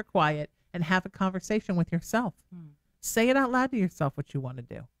sit somewhere quiet and have a conversation with yourself. Say it out loud to yourself what you want to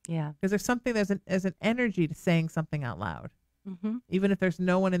do. Yeah. Because there's an energy to saying something out loud. Even if there's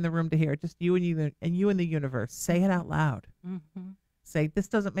no one in the room to hear it, just you and you in the universe. Say it out loud. Say, this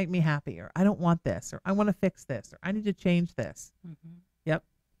doesn't make me happy, or I don't want this, or I want to fix this, or I need to change this. Yep.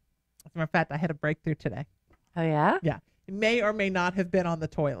 As a matter of fact, I had a breakthrough today. Oh, yeah? Yeah. It may or may not have been on the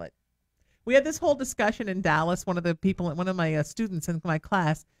toilet. We had this whole discussion in Dallas, one of my students in my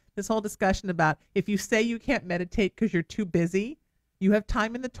class, this whole discussion about if you say you can't meditate because you're too busy, you have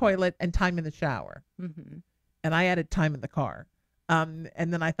time in the toilet and time in the shower. And I added time in the car. And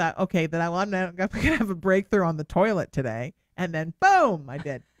then I thought, okay, then I'm going to have a breakthrough on the toilet today. And then, boom, I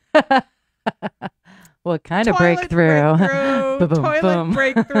did. What kind of Toilet breakthrough? Toilet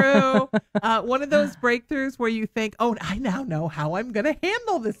breakthrough. One of those breakthroughs where you think, oh, I now know how I'm going to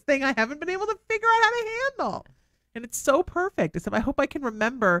handle this thing I haven't been able to figure out how to handle. And it's so perfect. Except I hope I can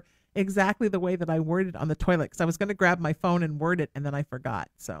remember exactly the way that I worded on the toilet, because I was going to grab my phone and word it, and then I forgot.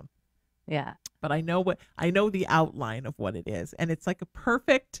 So, yeah. But I know the outline of what it is, and it's like a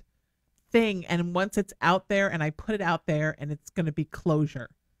perfect thing. And once it's out there, and I put it out there, and it's going to be closure,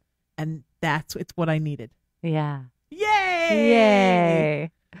 and it's what I needed. Yeah. Yay!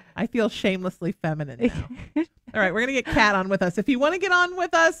 Yay! I feel shamelessly feminine now. All right, we're going to get Kat on with us. If you want to get on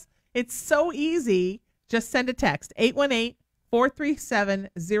with us, it's so easy. Just send a text,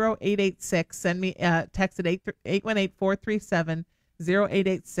 818-437-0886. Send me a text at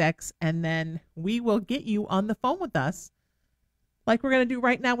 818-437-0886, and then we will get you on the phone with us like we're going to do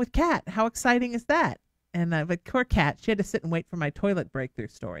right now with Kat. How exciting is that? And but poor Kat, she had to sit and wait for my toilet breakthrough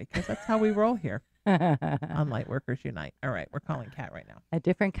story, because that's how we roll here on Lightworkers Unite. All right, we're calling Kat right now. A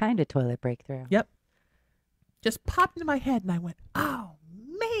different kind of toilet breakthrough. Yep. Just popped into my head, and I went, oh,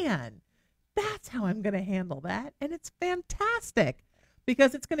 man. That's how I'm going to handle that. And it's fantastic,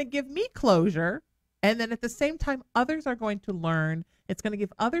 because it's going to give me closure. And then at the same time, others are going to learn. It's going to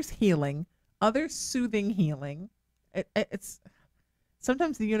give others healing, others soothing healing. It's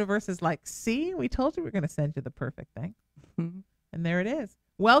sometimes the universe is like, see, we told you we're going to send you the perfect thing. And there it is.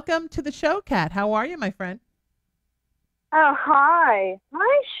 Welcome to the show, Kat. How are you, my friend? Oh, hi.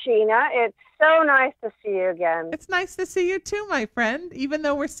 Hi, Sheena. It's so nice to see you again. It's nice to see you too, my friend, even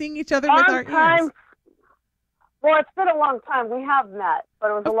though we're seeing each other with our ears. Well, it's been a long time. We have met,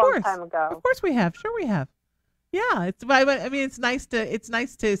 but it was a long time ago. Of course we have. Sure we have. Yeah, I mean, it's nice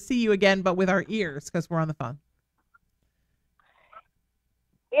to see you again, but with our ears, because we're on the phone.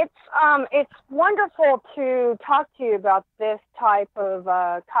 It's wonderful to talk to you about this type of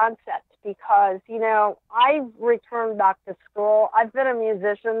concept, because, you know, I've returned back to school. I've been a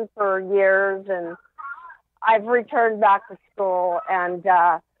musician for years, and I've returned back to school, and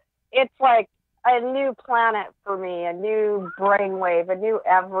it's like a new planet for me, a new brainwave, a new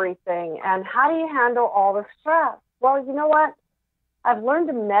everything. And how do you handle all the stress? Well, you know what? I've learned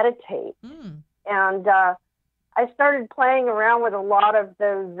to meditate, and I started playing around with a lot of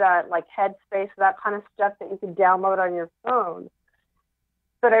those like Headspace, that kind of stuff that you can download on your phone.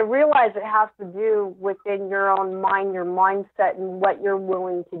 But I realize it has to do within your own mind, your mindset, and what you're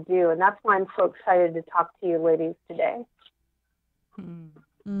willing to do. And that's why I'm so excited to talk to you ladies today.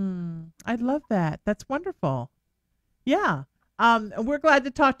 I love that. That's wonderful. Yeah. We're glad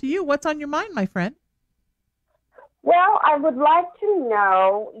to talk to you. What's on your mind, my friend? Well, I would like to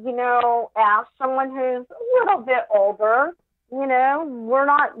know, as someone who's a little bit older, we're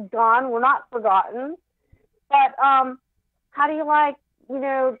not gone, we're not forgotten. But how do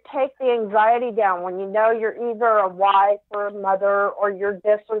you take the anxiety down when you know you're either a wife or a mother or you're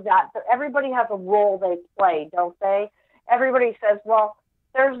this or that? So everybody has a role they play, don't they? Everybody says, well,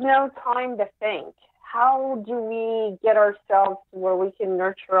 there's no time to think. How do we get ourselves to where we can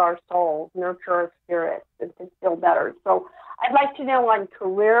nurture our souls, nurture our spirits, and to feel better? So I'd like to know on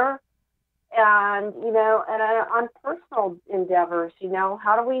career and on personal endeavors,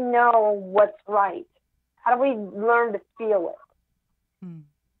 how do we know what's right? How do we learn to feel it?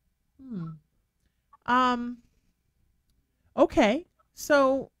 Okay.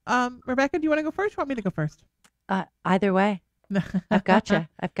 So, Rebecca, do you want to go first or want me to go first? Either way. I've got you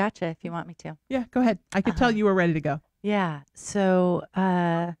if you want me to. Yeah, go ahead. I could tell you were ready to go. Yeah. So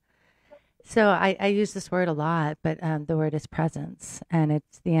I use this word a lot, but the word is presence, and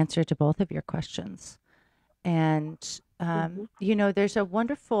it's the answer to both of your questions. And, there's a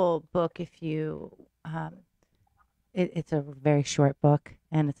wonderful book if you, it's a very short book,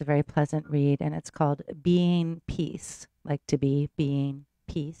 and it's a very pleasant read, and it's called Being Peace, like to be, being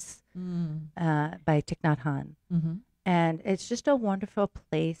peace, by Thich Nhat Hanh. Mm-hmm. And it's just a wonderful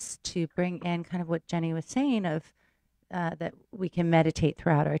place to bring in kind of what Jenny was saying of that we can meditate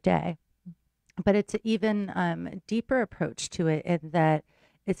throughout our day. But it's an even deeper approach to it, in that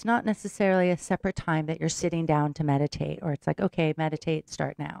it's not necessarily a separate time that you're sitting down to meditate, or it's like, okay, meditate,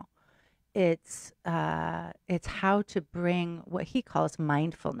 start now. It's how to bring what he calls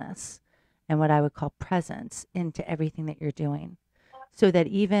mindfulness and what I would call presence into everything that you're doing, so that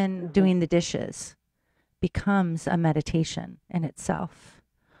even doing the dishes becomes a meditation in itself,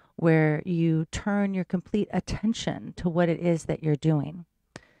 where you turn your complete attention to what it is that you're doing,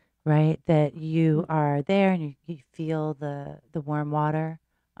 right? That you are there and you feel the warm water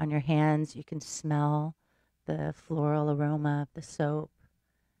on your hands. You can smell the floral aroma of the soap.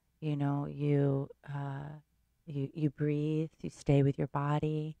 You breathe, you stay with your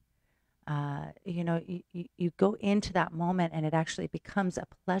body. You go into that moment, and it actually becomes a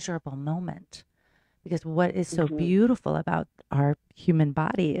pleasurable moment. Because what is so beautiful about our human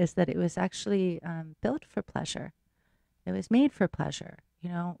body is that it was actually built for pleasure. It was made for pleasure.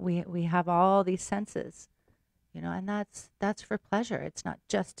 We have all these senses, and that's for pleasure. It's not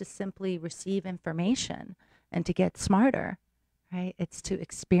just to simply receive information and to get smarter, right? It's to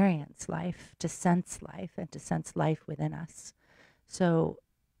experience life, to sense life, and to sense life within us. So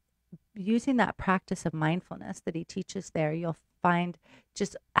using that practice of mindfulness that he teaches there, you'll find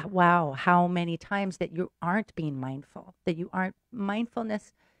just, wow, how many times that you aren't being mindful, that you aren't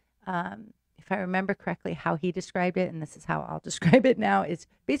mindfulness. If I remember correctly, how he described it, and this is how I'll describe it now, is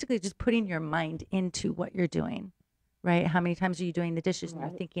basically just putting your mind into what you're doing, right? How many times are you doing the dishes and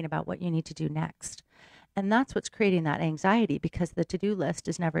you're thinking about what you need to do next? And that's what's creating that anxiety, because the to-do list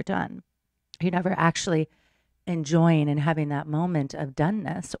is never done. You're never actually enjoying and having that moment of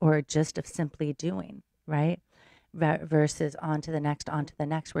doneness, or just of simply doing, right? Versus on to the next,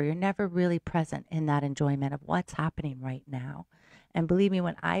 where you're never really present in that enjoyment of what's happening right now. And believe me,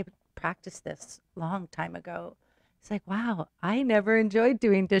 when I practiced this long time ago, it's like, wow, I never enjoyed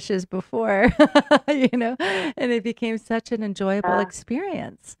doing dishes before, and it became such an enjoyable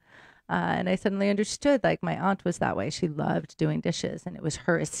experience. And I suddenly understood, like, my aunt was that way. She loved doing dishes, and it was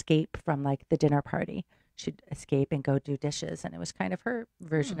her escape from, like, the dinner party. She'd escape and go do dishes, and it was kind of her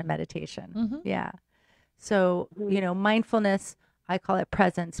version of meditation. Yeah. So, mindfulness, I call it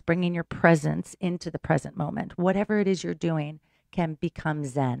presence, bringing your presence into the present moment. Whatever it is you're doing can become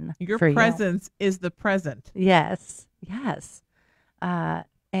Zen. Your for presence is the present. Yes. And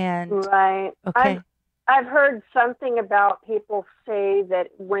right. Okay. I've heard something about people say that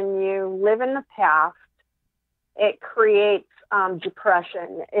when you live in the past, it creates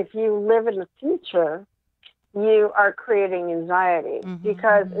depression. If you live in the future, you are creating anxiety,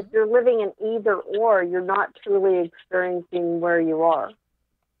 because if you're living in either or, you're not truly experiencing where you are.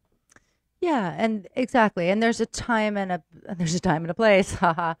 Yeah, and exactly. And there's a time and a place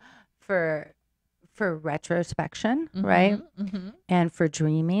for retrospection, right? And for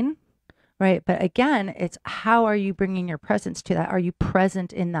dreaming, right? But again, it's how are you bringing your presence to that? Are you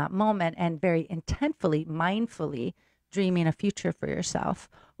present in that moment and very intentfully, mindfully dreaming a future for yourself,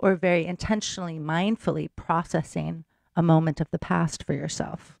 or very intentionally, mindfully processing a moment of the past for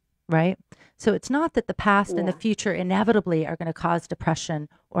yourself, right? So it's not that the past and the future inevitably are going to cause depression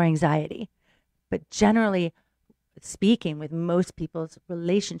or anxiety, but generally speaking, with most people's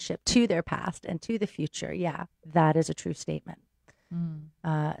relationship to their past and to the future, that is a true statement.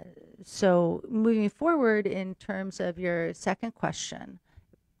 So moving forward in terms of your second question,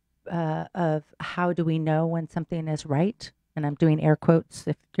 of how do we know when something is right? And I'm doing air quotes.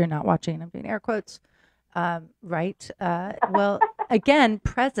 If you're not watching, I'm doing air quotes. Right. Well, again,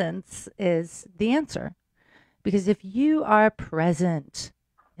 presence is the answer. Because if you are present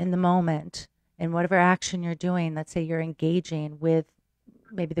in the moment, in whatever action you're doing, let's say you're engaging with,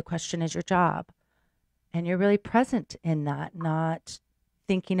 maybe the question is your job, and you're really present in that, not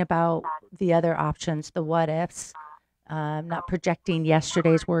thinking about the other options, the what ifs, not projecting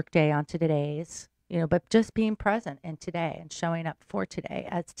yesterday's workday onto today's, but just being present in today and showing up for today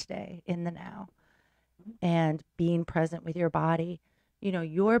as today in the now, and being present with your body.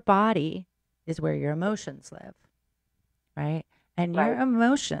 Your body is where your emotions live, right? And your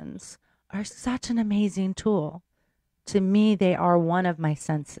emotions are such an amazing tool. To me, they are one of my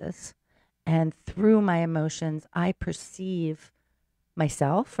senses. And through my emotions, I perceive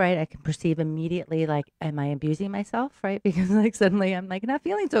myself, right? I can perceive immediately, like, am I abusing myself, right? Because like suddenly I'm like not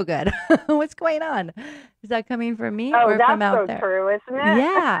feeling so good. What's going on? Is that coming from me or from out there? Oh, that's so true, isn't it?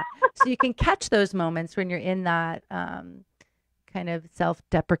 Yeah. So you can catch those moments when you're in that kind of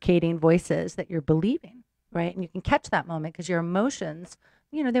self-deprecating voices that you're believing, right? And you can catch that moment because your emotions,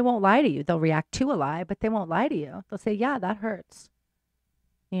 they won't lie to you. They'll react to a lie, but they won't lie to you. They'll say, yeah, that hurts.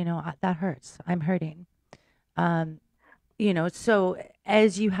 That hurts. I'm hurting. So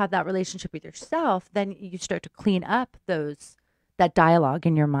as you have that relationship with yourself, then you start to clean up that dialogue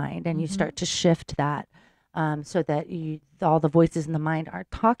in your mind, and you start to shift that so that all the voices in the mind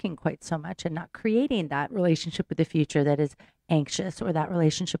aren't talking quite so much, and not creating that relationship with the future that is anxious, or that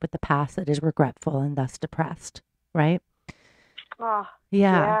relationship with the past that is regretful and thus depressed, right? Oh,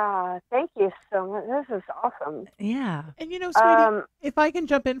 yeah. Thank you so much. This is awesome. Yeah. And sweetie, if I can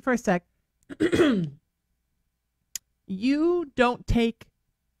jump in for a sec, you don't take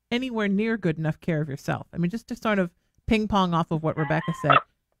anywhere near good enough care of yourself. I mean, just to sort of ping pong off of what Rebecca said,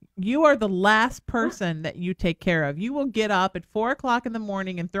 you are the last person that you take care of. You will get up at 4:00 in the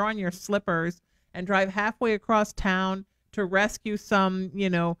morning and throw on your slippers and drive halfway across town to rescue some,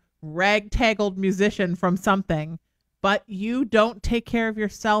 ragtaggled musician from something. But you don't take care of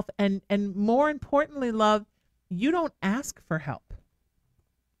yourself. And more importantly, love, you don't ask for help.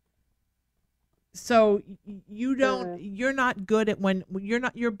 So you're not good at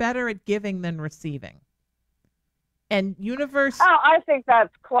you're better at giving than receiving. And universe. Oh, I think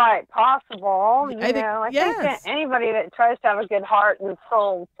that's quite possible. I think yes. that anybody that tries to have a good heart and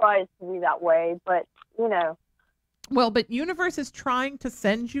soul tries to be that way. But, Well, but universe is trying to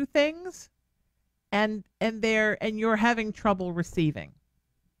send you things and you're having trouble receiving.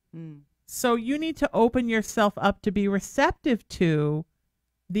 Mm. So you need to open yourself up to be receptive to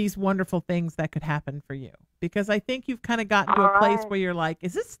these wonderful things that could happen for you. Because I think you've kind of gotten to a place where you're like,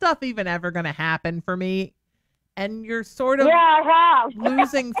 is this stuff even ever going to happen for me? And you're sort of I have.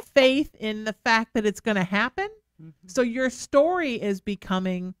 losing faith in the fact that it's going to happen. Mm-hmm. So your story is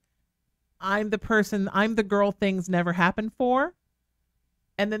becoming, I'm the girl things never happen for.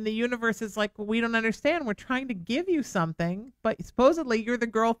 And then the universe is like, well, we don't understand. We're trying to give you something, but supposedly you're the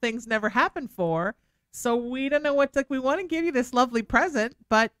girl things never happen for. So we don't know what's like. We want to give you this lovely present,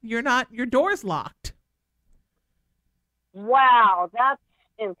 but you're not, your door's locked. Wow, that's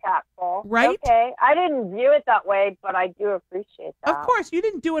impactful. Right? Okay. I didn't view it that way, but I do appreciate that. Of course, you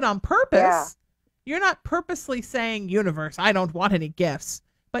didn't do it on purpose. Yeah. You're not purposely saying, universe, I don't want any gifts.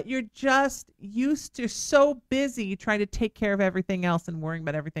 But you're just used to so busy trying to take care of everything else and worrying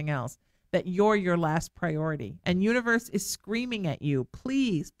about everything else that you're your last priority. And universe is screaming at you,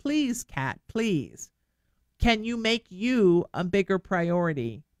 please, please, Kat, please. Can you make you a bigger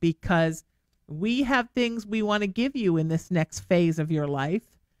priority? Because we have things we want to give you in this next phase of your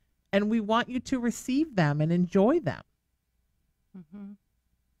life, and we want you to receive them and enjoy them. Mm-hmm.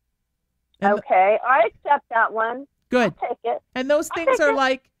 Okay, I accept that one. Good. I'll take it. And those things are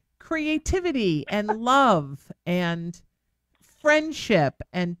like creativity and love and friendship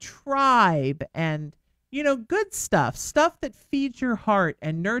and tribe and, good stuff that feeds your heart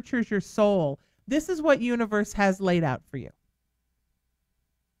and nurtures your soul. This is what universe has laid out for you.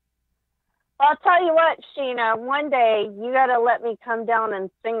 I'll tell you what, Sheena, one day you got to let me come down and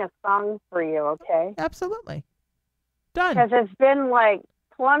sing a song for you, okay? Absolutely. Done. Because it's been like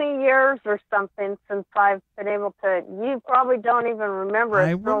 20 years or something since I've been able to. You probably don't even remember it.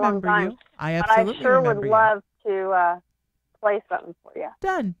 I for a long remember time, you. I absolutely but I sure remember would you. love to play something for you.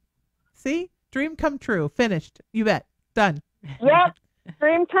 Done. See? Dream come true. Finished. You bet. Done. Yep.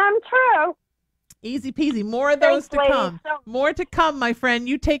 Dream come true. Easy peasy. More of those Thanks, to ladies. come. More to come, my friend.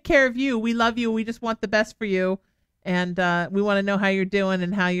 You take care of you. We love you. We just want the best for you. And we want to know how you're doing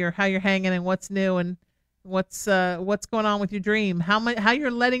and how you're hanging and what's new and what's going on with your dream. How you're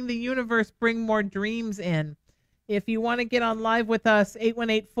letting the universe bring more dreams in. If you want to get on live with us,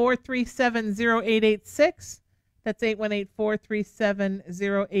 818-437-0886. That's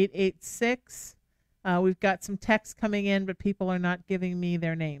 818-437-0886. We've got some texts coming in, but people are not giving me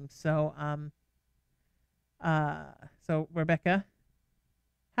their names. So so Rebecca,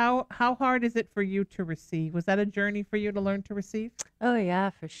 how hard is it for you to receive? Was that a journey for you to learn to receive? Oh,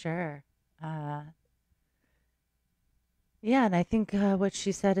 yeah, for sure. Yeah, and I think what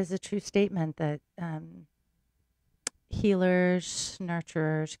she said is a true statement that healers,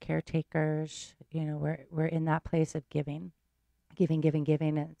 nurturers, caretakers, we're in that place of giving,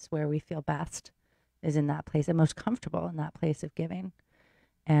 and it's where we feel best, is in that place, and most comfortable in that place of giving.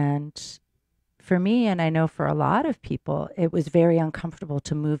 And for me, and I know for a lot of people, it was very uncomfortable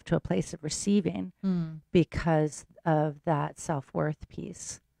to move to a place of receiving because of that self-worth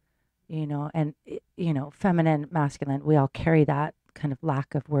piece, and, feminine, masculine, we all carry that kind of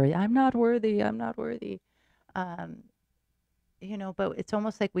lack of worthy. I'm not worthy. But it's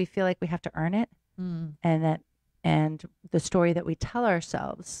almost like we feel like we have to earn it. And the story that we tell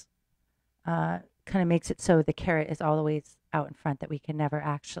ourselves kind of makes it so the carrot is always out in front, that we can never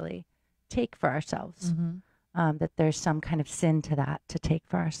actually take for ourselves, that there's some kind of sin to that, to take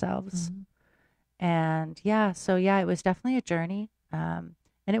for ourselves. And it was definitely a journey.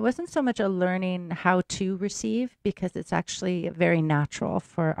 And it wasn't so much a learning how to receive, because it's actually very natural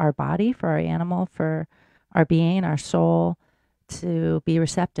for our body, for our animal, for our being, our soul, to be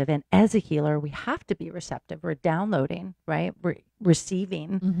receptive. And as a healer, we have to be receptive. We're downloading, right? We're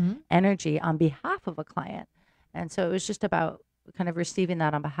receiving energy on behalf of a client. And so it was just about kind of receiving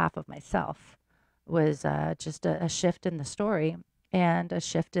that on behalf of myself, was just a shift in the story, and a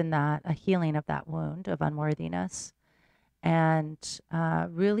shift in that, a healing of that wound of unworthiness. And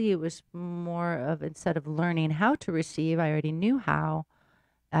really it was more of, instead of learning how to receive, I already knew how.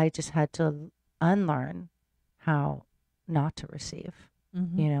 I just had to unlearn how not to receive,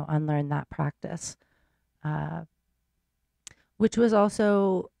 unlearn that practice, which was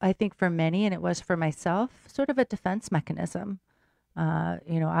also, I think for many, and it was for myself, sort of a defense mechanism.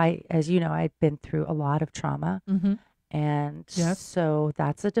 I'd been through a lot of trauma, and so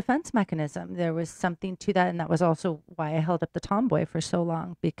that's a defense mechanism. There was something to that, and that was also why I held up the tomboy for so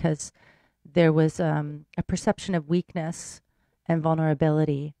long, because there was a perception of weakness and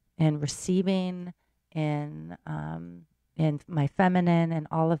vulnerability in receiving, in my feminine, and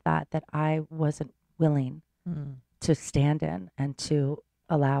all of that I wasn't willing to stand in and to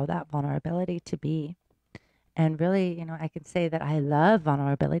allow that vulnerability to be. And really, I can say that I love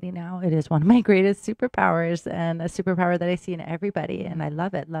vulnerability now. It is one of my greatest superpowers, and a superpower that I see in everybody. And I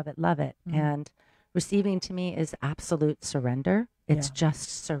love it, love it, love it. Mm-hmm. And receiving to me is absolute surrender. It's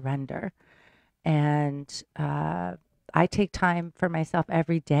just surrender. And I take time for myself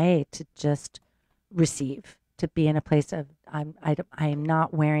every day to just receive, to be in a place of I'm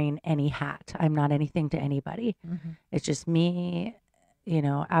not wearing any hat. I'm not anything to anybody. Mm-hmm. It's just me,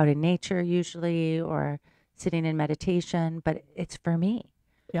 out in nature usually, or sitting in meditation, but it's for me.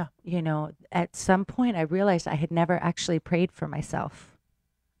 Yeah. At some point I realized I had never actually prayed for myself.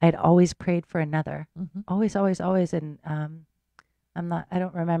 I had always prayed for another. Mm-hmm. Always, always, always. And I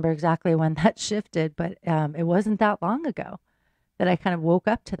don't remember exactly when that shifted, but it wasn't that long ago that I kind of woke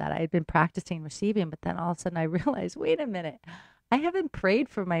up to that. I had been practicing receiving, but then all of a sudden I realized, wait a minute, I haven't prayed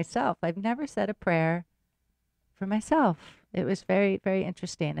for myself. I've never said a prayer for myself. It was very, very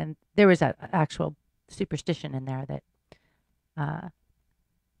interesting. And there was an actual superstition in there that, I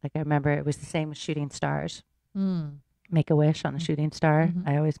remember it was the same with shooting stars. Mm. Make a wish on a shooting star. Mm-hmm.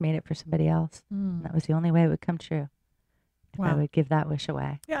 I always made it for somebody else. Mm. That was the only way it would come true. Wow. I would give that wish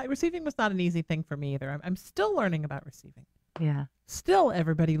away. Yeah, receiving was not an easy thing for me either. I'm still learning about receiving. Yeah. Still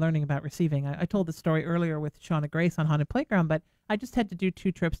everybody learning about receiving. I told the story earlier with Shauna Grace on Haunted Playground, but I just had to do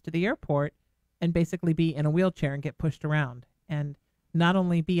 2 trips to the airport and basically be in a wheelchair and get pushed around. And not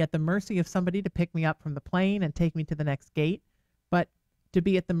only be at the mercy of somebody to pick me up from the plane and take me to the next gate, but to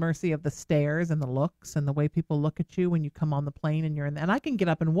be at the mercy of the stares and the looks and the way people look at you when you come on the plane and you're in. And I can get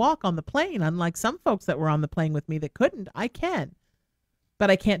up and walk on the plane, unlike some folks that were on the plane with me that couldn't. I can, but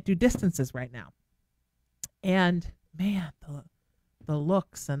I can't do distances right now. And man, the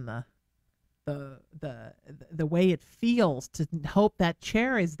looks and the way it feels to hope that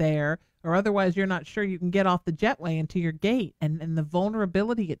chair is there, or otherwise you're not sure you can get off the jetway into your gate, and the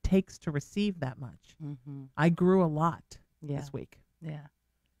vulnerability it takes to receive that much. Mm-hmm. I grew a lot this week. Yeah.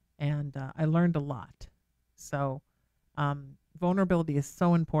 And I learned a lot. So vulnerability is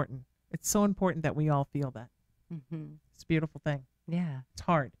so important. It's so important that we all feel that. Mm-hmm. It's a beautiful thing. Yeah. It's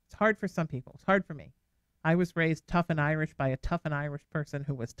hard. It's hard for some people. It's hard for me. I was raised tough and Irish by a tough and Irish person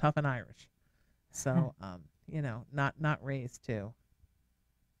who was tough and Irish. So, not raised to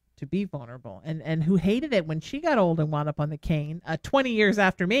be vulnerable, and who hated it when she got old and wound up on the cane 20 years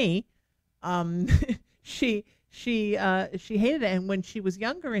after me. She hated it. And when she was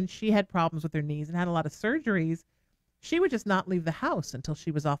younger and she had problems with her knees and had a lot of surgeries, she would just not leave the house until she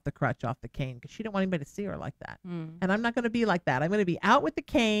was off the crutch, off the cane, because she didn't want anybody to see her like that. Mm. And I'm not going to be like that. I'm going to be out with the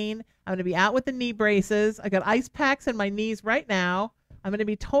cane. I'm going to be out with the knee braces. I got ice packs in my knees right now. I'm going to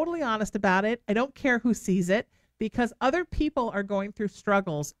be totally honest about it. I don't care who sees it, because other people are going through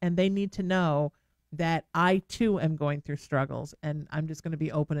struggles and they need to know that I too am going through struggles, and I'm just going to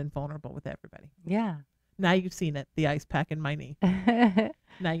be open and vulnerable with everybody. Yeah. Now you've seen it, the ice pack in my knee.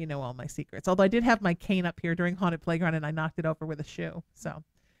 Now you know all my secrets. Although I did have my cane up here during Haunted Playground and I knocked it over with a shoe. So, all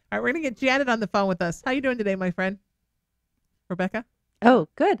right, we're going to get Janet on the phone with us. How you doing today, my friend? Rebecca? Oh,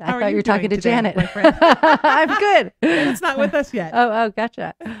 good. I thought you were talking to Janet. My friend? I'm good. Janet's not with us yet. Oh,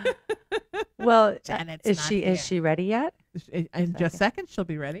 gotcha. Well, Janet's is she ready yet? In just seconds, she'll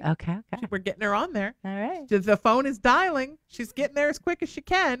be ready. Okay. We're getting her on there. All right. The phone is dialing. She's getting there as quick as she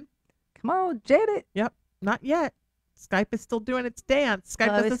can. Come on, Janet. Yep. Not yet. Skype is still doing its dance. Skype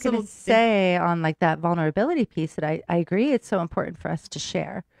I was going to say on like that vulnerability piece that I agree it's so important for us to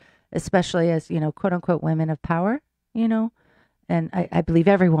share, especially as, quote unquote women of power, and I believe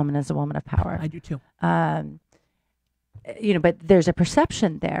every woman is a woman of power. I do too. But there's a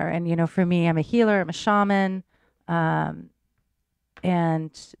perception there. And, for me, I'm a healer, I'm a shaman. And,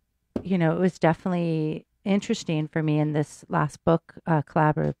 it was definitely interesting for me in this last book,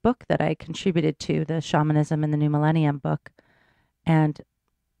 collaborative book that I contributed to, the Shamanism in the New Millennium book. And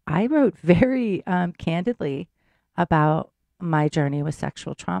I wrote very candidly about my journey with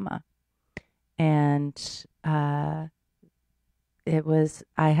sexual trauma. And I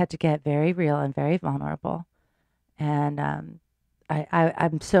had to get very real and very vulnerable. And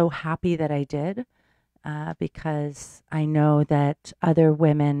I'm so happy that I did, because I know that other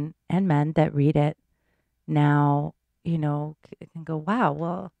women and men that read it now, can go, wow,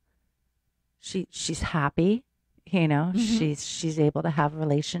 well, she's happy, mm-hmm. she's able to have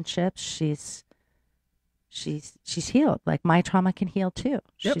relationships. She's healed. Like my trauma can heal too.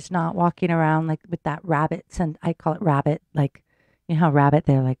 Yep. She's not walking around like with that rabbit, and I call it rabbit, like, how rabbit,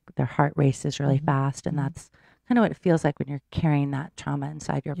 they're like, their heart races really mm-hmm. fast. And that's kind of what it feels like when you're carrying that trauma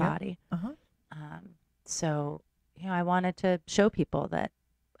inside your body. Uh-huh. So, I wanted to show people that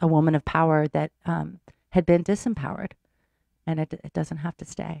a woman of power that, had been disempowered and it doesn't have to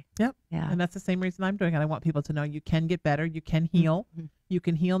stay. Yep. Yeah. And that's the same reason I'm doing it. I want people to know you can get better. You can heal. Mm-hmm. You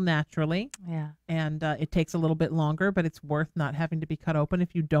can heal naturally. Yeah. And it takes a little bit longer, but it's worth not having to be cut open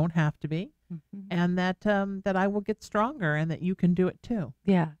if you don't have to be. Mm-hmm. And that I will get stronger and that you can do it too.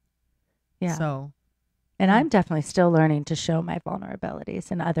 Yeah. Yeah. So. And I'm definitely still learning to show my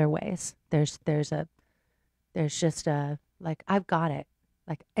vulnerabilities in other ways. There's just a, like, I've got it.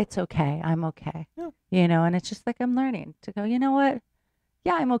 Like, it's okay. I'm okay. Yeah. You know, and it's just like I'm learning to go, you know what?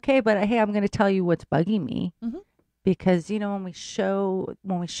 Yeah, I'm okay, but hey, I'm going to tell you what's bugging me. Mm-hmm. Because, you know, when we show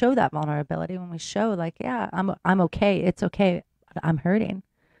that vulnerability, when we show like, yeah, I'm okay. It's okay. I'm hurting.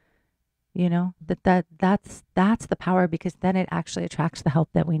 You know, that's the power, because then it actually attracts the help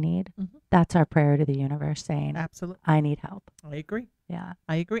that we need. Mm-hmm. That's our prayer to the universe, saying, absolutely, I need help. I agree. Yeah.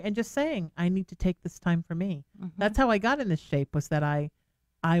 I agree. And just saying, I need to take this time for me. Mm-hmm. That's how I got in this shape, was that I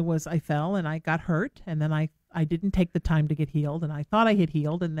fell and I got hurt, and then I didn't take the time to get healed, and I thought I had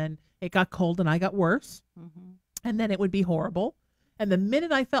healed, and then it got cold and I got worse. Mm-hmm. And then it would be horrible. And the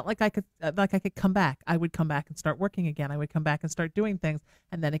minute I felt like I could come back, I would come back and start working again. I would come back and start doing things,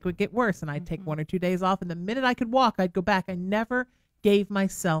 and then it would get worse, and I'd take 1 or 2 days off, and the minute I could walk, I'd go back. I never gave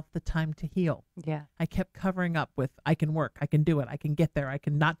myself the time to heal. Yeah. I kept covering up with, I can work, I can do it, I can get there, I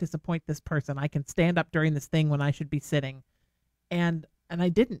can not disappoint this person, I can stand up during this thing when I should be sitting. And I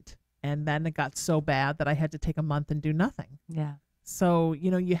didn't. And then it got so bad that I had to take a month and do nothing. Yeah. So,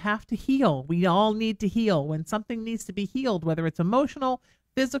 you know, you have to heal. We all need to heal. When something needs to be healed, whether it's emotional,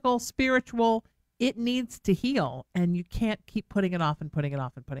 physical, spiritual, it needs to heal. And you can't keep putting it off and putting it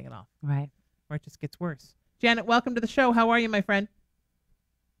off and putting it off. Right. Or it just gets worse. Janet, welcome to the show. How are you, my friend?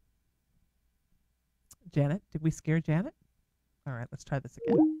 Janet, did we scare Janet? All right, let's try this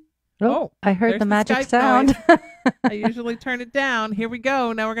again. Oh, I heard the magic Skype sound. I usually turn it down. Here we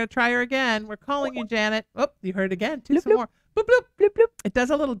go. Now we're going to try her again. We're calling you, Janet. Oh, you heard it again. Do some more. Bloop, bloop, bloop, bloop. It does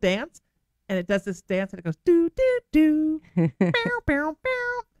a little dance, and it does this dance, and it goes do, do, do. Bow, bow,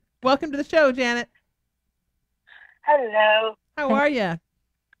 bow. Welcome to the show, Janet. Hello. How are you?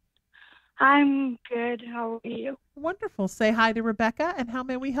 I'm good. How are you? Wonderful. Say hi to Rebecca, and how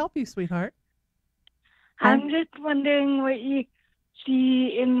may we help you, sweetheart? I'm just wondering what you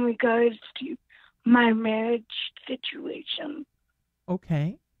see in regards to my marriage situation.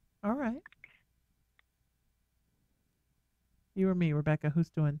 Okay. All right. You or me, Rebecca? Who's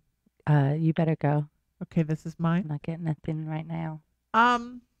doing? You better go. Okay, this is mine. I'm not getting nothing right now.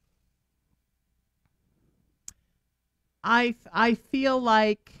 I feel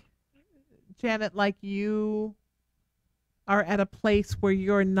like, Janet, like you are at a place where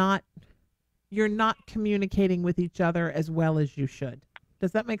you're not communicating with each other as well as you should.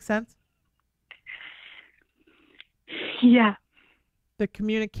 Does that make sense? Yeah. The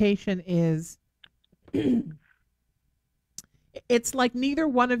communication is it's like neither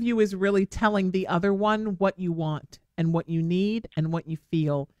one of you is really telling the other one what you want and what you need and what you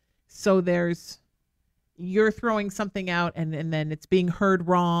feel. So you're throwing something out and then it's being heard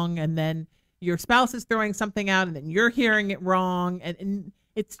wrong, and then your spouse is throwing something out and then you're hearing it wrong, and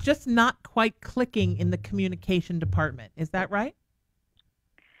it's just not quite clicking in the communication department. Is that right?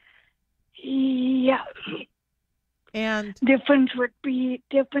 Yeah. And difference would be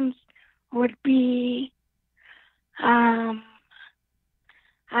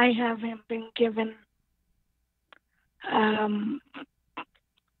I haven't been given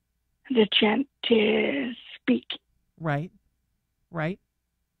the chance to speak. Right.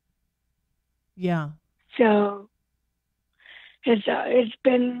 Yeah. So it's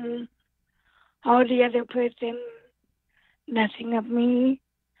been all the other person messing up me.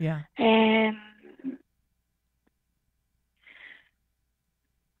 Yeah. And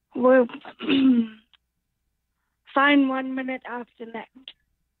we're fine 1 minute after next,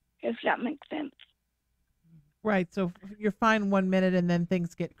 if that makes sense. Right. So you're fine 1 minute and then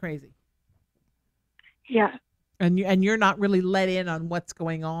things get crazy. Yeah. And you're not really let in on what's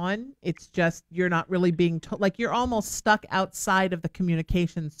going on. It's just you're not really being told. Like you're almost stuck outside of the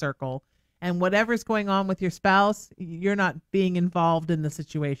communication circle. And whatever's going on with your spouse, you're not being involved in the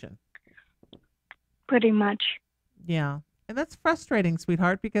situation. Pretty much. Yeah. And that's frustrating,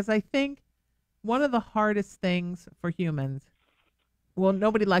 sweetheart, because I think one of the hardest things for humans, well,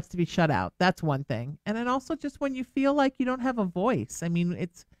 nobody likes to be shut out. That's one thing. And then also just when you feel like you don't have a voice. I mean,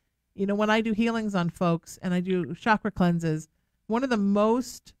 it's, you know, when I do healings on folks and I do chakra cleanses, one of the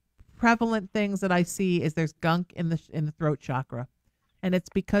most prevalent things that I see is there's gunk in the throat chakra. And it's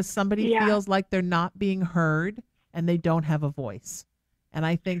because somebody feels like they're not being heard and they don't have a voice. And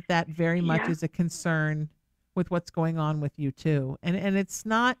I think that very much is a concern with what's going on with you too. And it's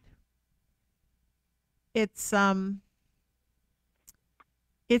not, it's,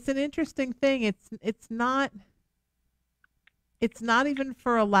 It's an interesting thing. It's not even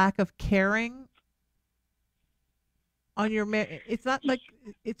for a lack of caring on your marriage. It's not like,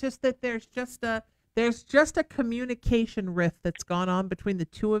 it's just that there's just a communication rift that's gone on between the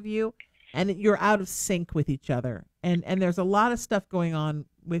two of you, and you're out of sync with each other. And there's a lot of stuff going on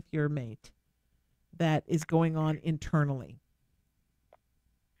with your mate that is going on internally.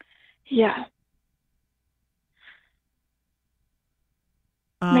 Yeah.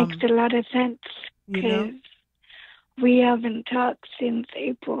 Makes a lot of sense, because we haven't talked since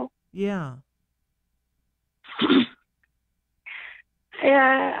April. Yeah.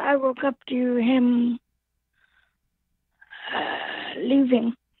 I woke up to him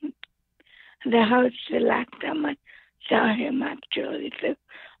leaving the house the last time I saw him, actually. So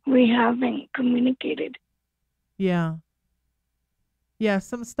we haven't communicated. Yeah. Yeah,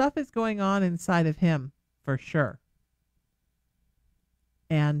 some stuff is going on inside of him, for sure.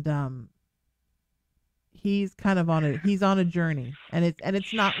 And he's kind of on a journey, and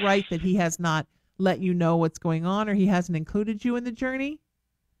it's not right that he has not let you know what's going on, or he hasn't included you in the journey.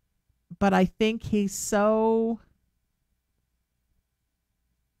 But I think he's so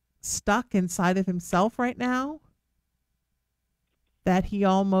stuck inside of himself right now that he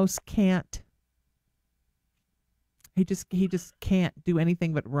almost can't. He just can't do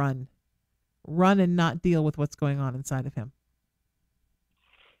anything but run and not deal with what's going on inside of him.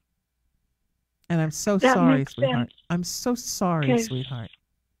 And I'm so sorry, sweetheart. Sense. I'm so sorry, sweetheart.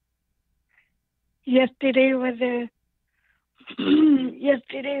 Yesterday was a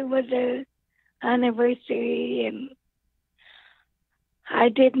anniversary, and I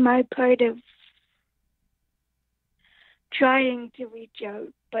did my part of trying to reach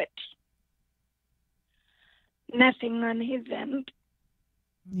out, but nothing on his end.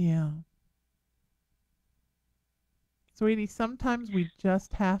 Yeah. Sweetie, sometimes we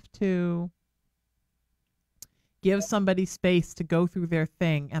just have to give somebody space to go through their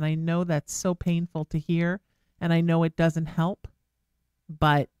thing. And I know that's so painful to hear, and I know it doesn't help,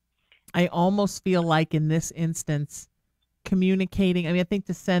 but I almost feel like in this instance, communicating, I think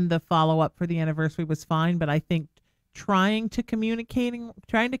to send the follow-up for the anniversary was fine, but I think trying to communicate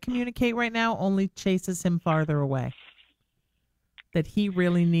right now only chases him farther away. That he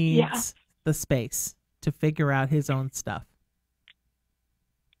really needs the space to figure out his own stuff.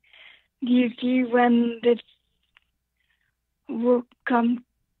 Do you see when this will come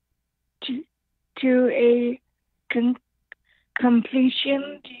to a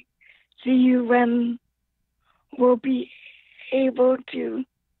completion? Do you see when we'll be able to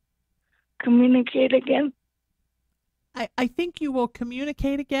communicate again? I think you will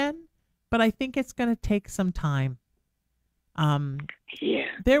communicate again, but I think it's going to take some time.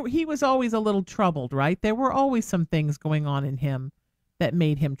 He was always a little troubled, right? There were always some things going on in him that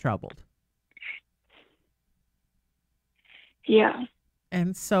made him troubled. Yeah.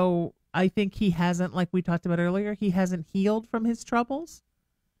 And so I think he hasn't, like we talked about earlier, he hasn't healed from his troubles.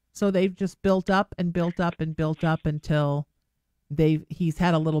 So they've just built up and built up and built up until he's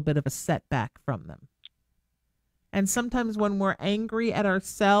had a little bit of a setback from them. And sometimes when we're angry at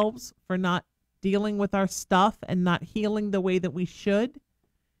ourselves for not dealing with our stuff and not healing the way that we should,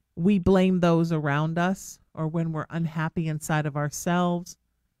 we blame those around us. Or when we're unhappy inside of ourselves,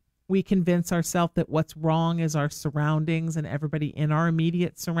 we convince ourselves that what's wrong is our surroundings and everybody in our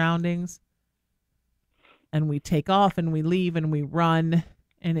immediate surroundings. And we take off and we leave and we run.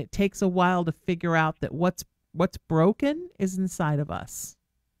 And it takes a while to figure out that what's broken is inside of us.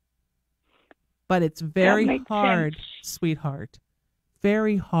 But it's very hard, sweetheart,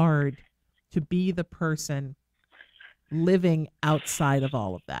 very hard to be the person living outside of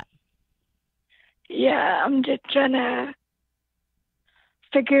all of that. Yeah, I'm just trying to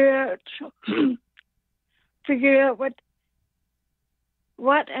figure out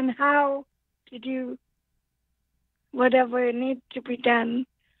what and how to do whatever needs to be done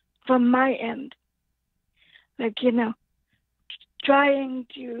from my end. Like, trying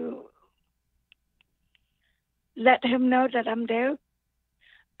to let him know that I'm there.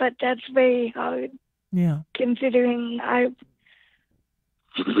 But that's very hard. Yeah. Considering I've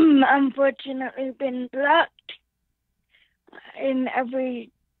unfortunately been blocked in every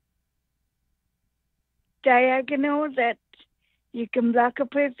diagonal that you can block a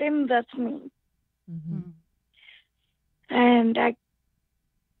person, that's me. Mm-hmm. And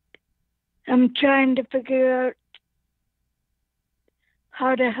I'm trying to figure out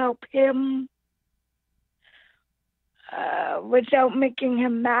how to help him without making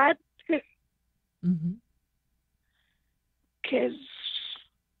him mad. Mm-hmm. Because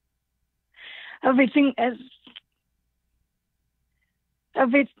everything is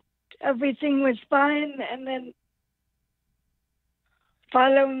everything was fine, and then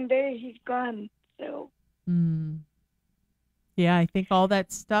following day he's gone. So yeah, I think all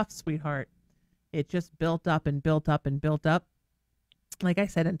that stuff, sweetheart, it just built up and built up and built up. Like I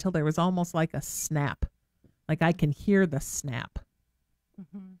said, until there was almost like a snap. Like I can hear the snap.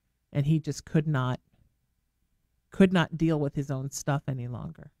 And he just could not deal with his own stuff any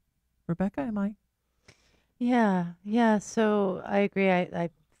longer. Rebecca, am I? Yeah. So I agree. I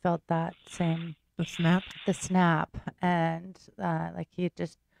felt that same. The snap. And like he had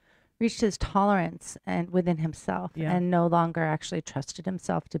just reached his tolerance and within himself and no longer actually trusted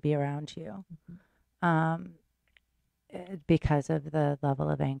himself to be around you. Because of the level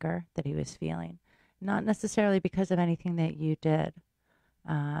of anger that he was feeling, not necessarily because of anything that you did.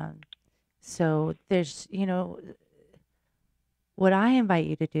 So there's, what I invite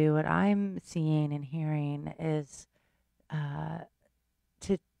you to do, what I'm seeing and hearing is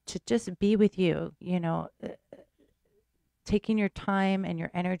to just be with you, taking your time and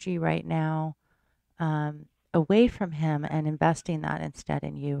your energy right now away from him and investing that instead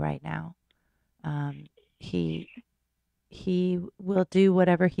in you right now. He will do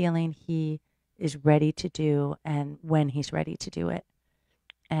whatever healing he is ready to do and when he's ready to do it.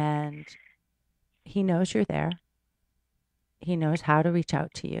 And he knows you're there. He knows how to reach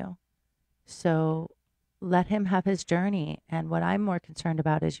out to you. So let him have his journey. And what I'm more concerned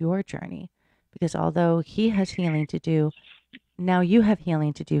about is your journey. Because although he has healing to do, now you have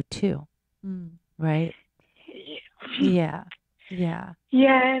healing to do too. Right? Yeah.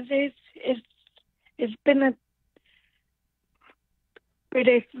 Yeah, it's been a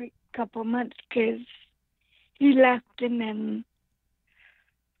pretty couple months because he left, and then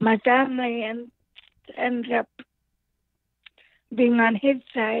my family ended up being on his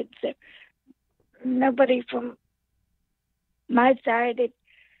side. So nobody from my side is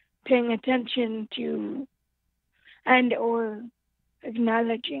paying attention to and or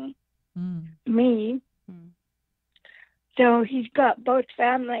acknowledging me. So he's got both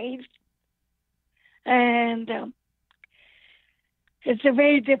families, and it's a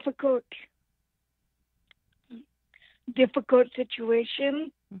very difficult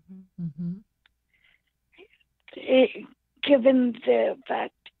situation. Given the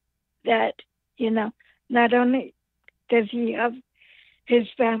fact that, not only does he have his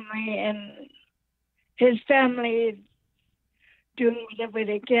family, and his family is doing whatever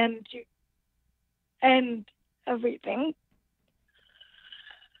they can to end everything,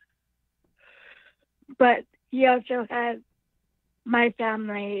 but he also has my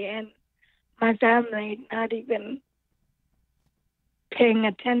family, and my family not even paying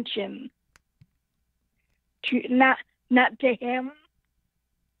attention to not to him,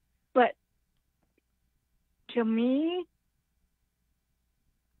 but to me.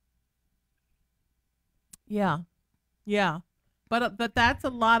 Yeah. But that's a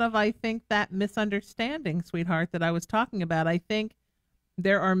lot of, I think, that misunderstanding, sweetheart, that I was talking about. I think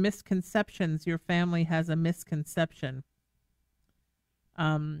there are misconceptions. Your family has a misconception.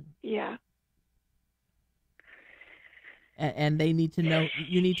 Yeah. And they need to know,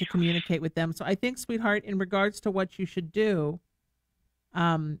 you need to communicate with them. So I think, sweetheart, in regards to what you should do,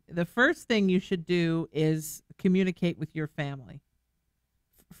 the first thing you should do is communicate with your family.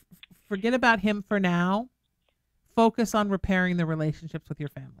 Forget about him for now. Focus on repairing the relationships with your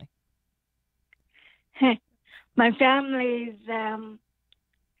family. My family's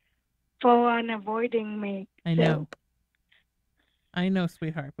full on avoiding me. I know. I know,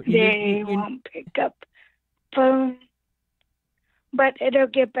 sweetheart. But they won't pick up phone. But it'll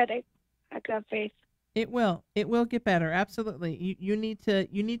get better. I got faith. It will. It will get better. Absolutely. You need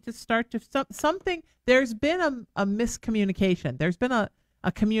to start to something. There's been a miscommunication. There's been a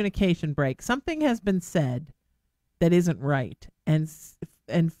communication break. Something has been said that isn't right, and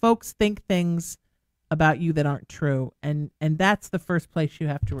folks think things about you that aren't true, and that's the first place you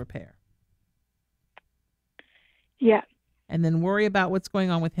have to repair. Yeah. And then worry about what's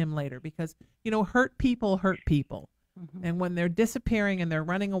going on with him later, because hurt people hurt people. And when they're disappearing and they're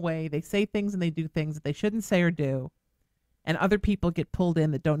running away, they say things and they do things that they shouldn't say or do, and other people get pulled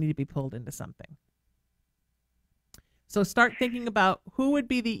in that don't need to be pulled into something. So start thinking about who would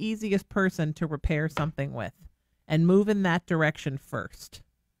be the easiest person to repair something with, and move in that direction first.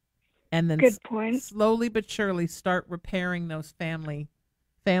 And then good point. Slowly but surely start repairing those family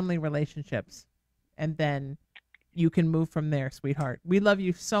relationships. And then you can move from there, sweetheart. We love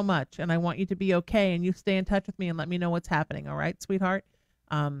you so much, and I want you to be okay, and you stay in touch with me and let me know what's happening, all right, sweetheart?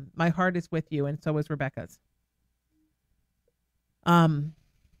 My heart is with you, and so is Rebecca's.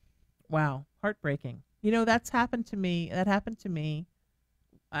 Wow, heartbreaking. That's happened to me. That happened to me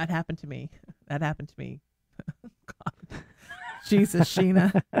That happened to me. That happened to me. God. Jesus,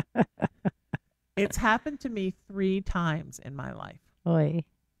 Sheena. It's happened to me 3 times in my life. Oy.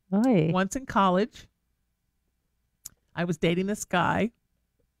 Oy. Once in college, I was dating this guy,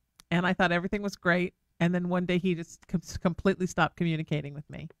 and I thought everything was great. And then one day he just completely stopped communicating with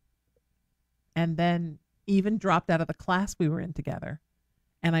me. And then even dropped out of the class we were in together.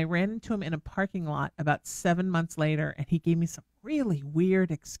 And I ran into him in a parking lot about 7 months later, and he gave me some really weird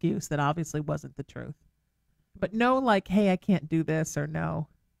excuse that obviously wasn't the truth. But no, like, hey, I can't do this, or no.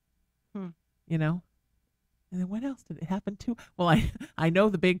 You know? And then what else did it happen to? Well, I know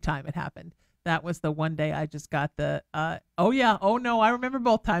the big time it happened. That was the one day I just got the, oh yeah, oh no, I remember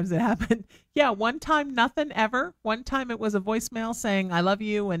both times it happened. Yeah, one time nothing ever. One time it was a voicemail saying, I love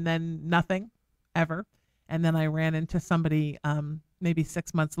you, and then nothing ever. And then I ran into somebody maybe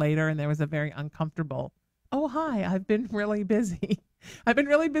 6 months later, and there was a very uncomfortable, oh, hi, I've been really busy. I've been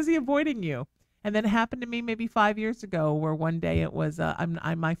really busy avoiding you. And then it happened to me maybe 5 years ago where one day it was,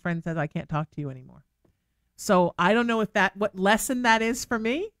 my friend says, I can't talk to you anymore. So I don't know what lesson that is for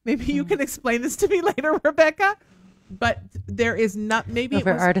me. Maybe you can explain this to me later, Rebecca. But there is not, maybe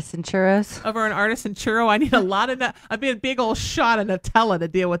over artisan churros. Over an artisan churro. I need a lot of, I mean, a big old shot of Nutella to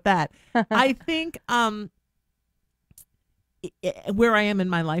deal with that. I think where I am in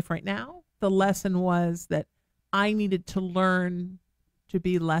my life right now, the lesson was that I needed to learn to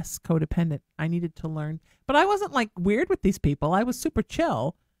be less codependent. I needed to learn, but I wasn't like weird with these people. I was super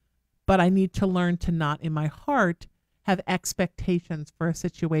chill, but I need to learn to not in my heart have expectations for a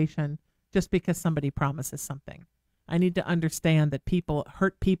situation just because somebody promises something. I need to understand that people,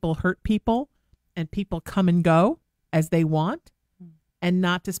 and people come and go as they want, and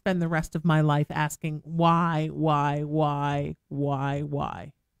not to spend the rest of my life asking why.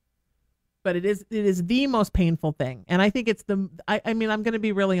 But it is the most painful thing. And I think it's I mean, I'm going to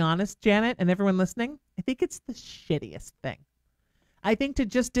be really honest, Janet, and everyone listening. I think it's the shittiest thing. I think to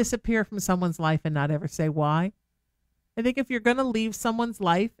just disappear from someone's life and not ever say why. I think if you're going to leave someone's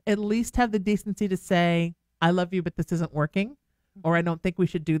life, at least have the decency to say, I love you, but this isn't working, or I don't think we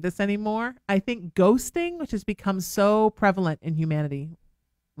should do this anymore. I think ghosting, which has become so prevalent in humanity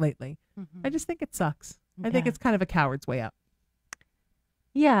lately, I just think it sucks. I think it's kind of a coward's way out.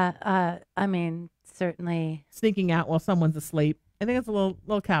 Yeah, I mean, certainly sneaking out while someone's asleep. I think it's a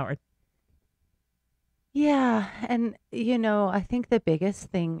little coward. Yeah, and I think the biggest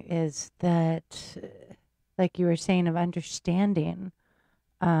thing is that, like you were saying, of understanding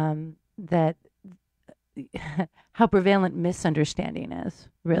that how prevalent misunderstanding is,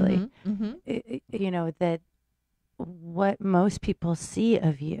 really. That what most people see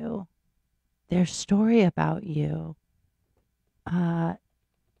of you, their story about you,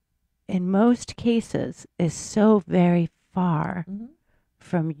 in most cases is so very far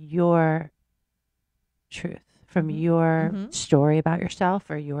from your truth, from your story about yourself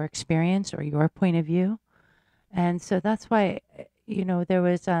or your experience or your point of view. And so that's why, there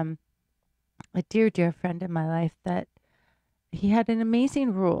was a dear friend in my life that he had an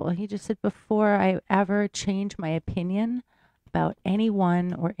amazing rule. He just said, before I ever change my opinion about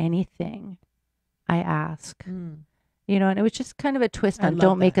anyone or anything, I ask. And it was just kind of a twist on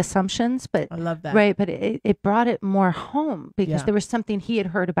don't make assumptions, but I love that. Right. But it brought it more home because there was something he had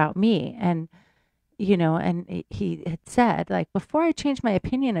heard about me, and and he had said, like, before I changed my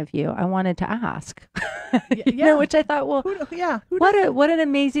opinion of you, I wanted to ask, which I thought, well, what an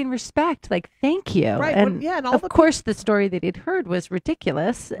amazing respect. Like, thank you. Right. And, and of course the story that he'd heard was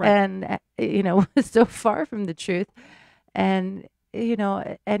ridiculous and, was so far from the truth. And,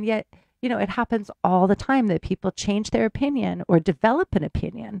 and yet, it happens all the time that people change their opinion or develop an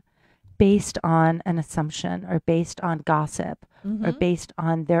opinion based on an assumption or based on gossip or based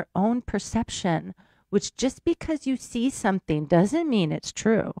on their own perception, which just because you see something doesn't mean it's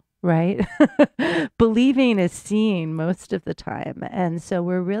true, right? Believing is seeing most of the time. And so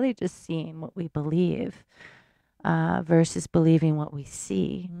we're really just seeing what we believe versus believing what we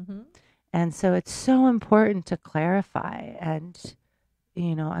see. And so it's so important to clarify. And,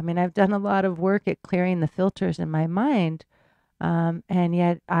 I've done a lot of work at clearing the filters in my mind. And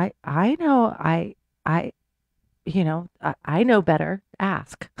yet I know I know better.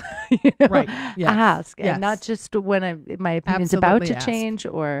 Ask, right? Yes. Ask, and not just when my opinion's about to change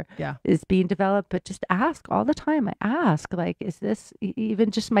or is being developed, but just ask all the time. I ask, like, is this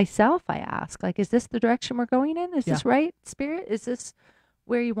even just myself? I ask, like, is this the direction we're going in? Is this right, Spirit? Is this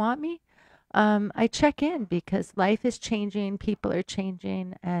where you want me? I check in because life is changing, people are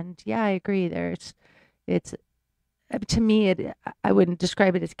changing, and I agree. It's. To me, I wouldn't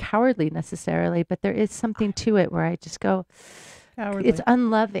describe it as cowardly necessarily, but there is something to it where I just go, Cowardly. It's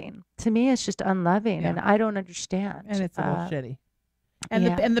unloving. To me, it's just unloving, and I don't understand. And it's a little shitty. And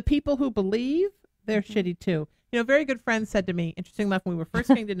yeah. the people who believe, they're shitty too. You know, a very good friend said to me, interesting enough, when we were first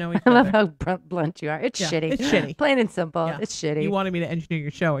getting to know each I other. love how blunt you are. It's shitty. It's shitty. Plain and simple. Yeah. It's shitty. You wanted me to engineer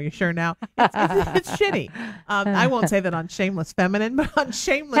your show. Are you sure now? It's shitty. I won't say that on Shameless Feminine, but on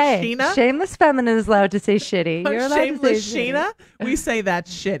Shameless Sheena. Shameless Feminine is allowed to say shitty. On You're allowed Shameless to say Sheena, we say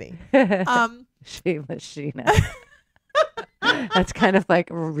that's shitty. Shameless Sheena. That's kind of like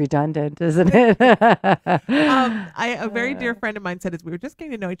redundant, isn't it? A very dear friend of mine said, as we were just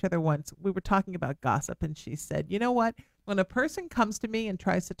getting to know each other once, we were talking about gossip, and she said, you know what? When a person comes to me and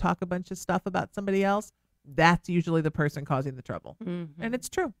tries to talk a bunch of stuff about somebody else, that's usually the person causing the trouble. Mm-hmm. And it's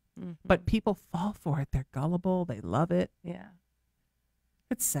true. Mm-hmm. But people fall for it. They're gullible. They love it. Yeah.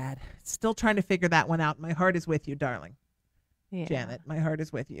 It's sad. Still trying to figure that one out. My heart is with you, darling. Yeah. Janet, my heart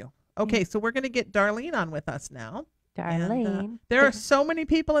is with you. Okay, so we're going to get Darlene on with us now. Darlene. And, there are so many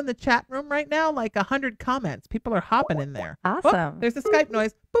people in the chat room right now, like 100 comments. People are hopping in there. Awesome. Oh, there's a Skype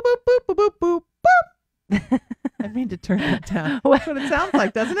noise. Boop, boop, boop, boop, boop, boop, boop. I mean to turn it down. That's what it sounds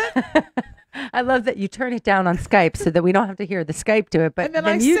like, doesn't it? I love that you turn it down on Skype so that we don't have to hear the Skype do it, but And then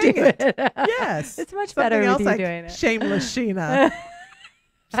then I you sing do it. it. Yes. It's much Something better else with you like doing it. Shameless Sheena.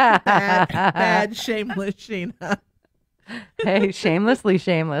 bad Shameless Sheena. Hey, shamelessly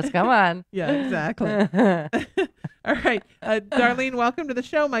shameless. Come on. Yeah, exactly. All right. Darlene, welcome to the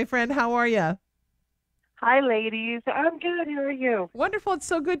show, my friend. How are you? Hi, ladies. I'm good. How are you? Wonderful. It's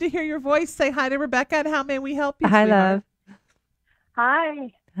so good to hear your voice. Say hi to Rebecca, and how may we help you, Hi, sweetheart? love.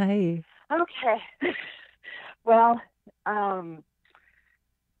 Hi. Hi. Okay. Well, my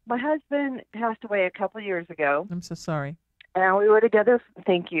husband passed away a couple years ago. I'm so sorry. And we were together.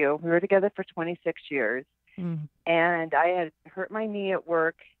 Thank you. We were together for 26 years. Mm. And I had hurt my knee at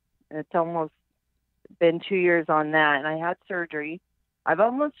work. It's almost been 2 years on that. And I had surgery. I've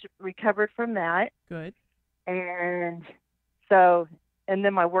almost recovered from that. Good. And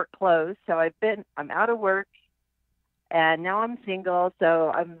then my work closed. So I'm out of work. And now I'm single.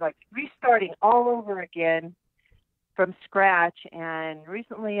 So I'm like restarting all over again from scratch. And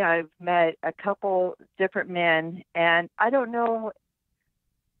recently I've met a couple different men. And I don't know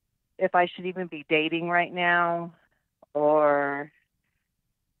if I should even be dating right now, or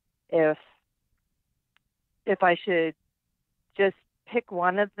if I should just pick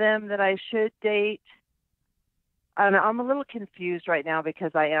one of them that I should date. I don't know. I'm a little confused right now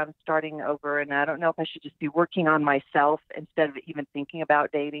because I am starting over, and I don't know if I should just be working on myself instead of even thinking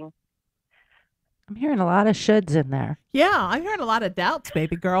about dating. I'm hearing a lot of shoulds in there. Yeah, I'm hearing a lot of doubts,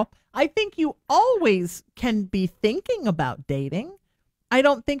 baby girl. I think you always can be thinking about dating. I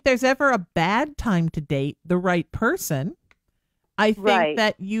don't think there's ever a bad time to date the right person. I think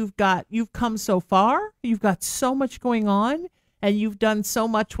that you've come so far. You've got so much going on, and you've done so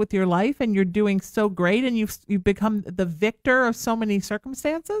much with your life, and you're doing so great, and you've become the victor of so many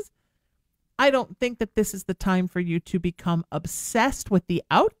circumstances. I don't think that this is the time for you to become obsessed with the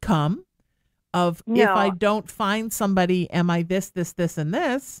outcome of if I don't find somebody, am I this, and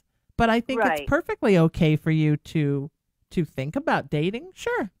this? But I think it's perfectly okay for you to think about dating.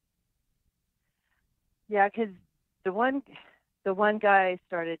 Sure. Yeah, because the one guy I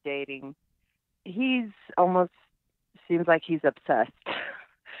started dating, he's almost seems like he's obsessed.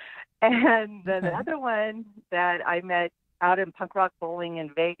 And the other one that I met out in punk rock bowling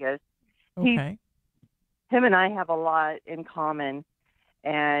in Vegas, him and I have a lot in common,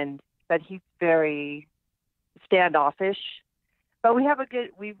 but he's very standoffish. But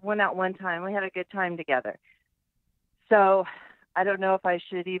we went out one time. We had a good time together. So I don't know if I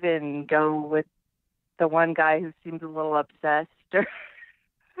should even go with the one guy who seems a little obsessed.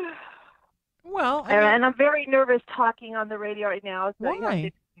 Well, and I'm very nervous talking on the radio right now. So you have to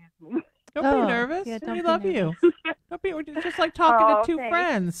excuse me. Don't be nervous. Yeah, we love you. We're just like talking to two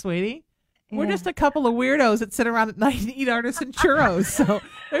friends, sweetie. Yeah. We're just a couple of weirdos that sit around at night and eat artisan churros. So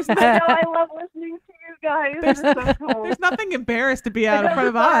there's I know, I love listening to you guys. So cool. There's nothing embarrassed to be out in front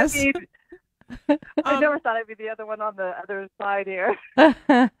of us. I never thought I'd be the other one on the other side here.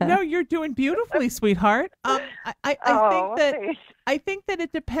 No, you're doing beautifully, sweetheart. I think that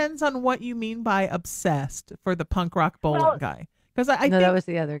it depends on what you mean by obsessed for the punk rock bowling guy. Because I think that was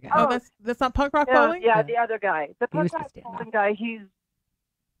the other guy. Oh, that's not punk rock bowling. Yeah, the other guy. The punk rock bowling guy. He's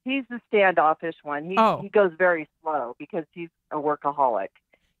the standoffish one. He goes very slow because he's a workaholic.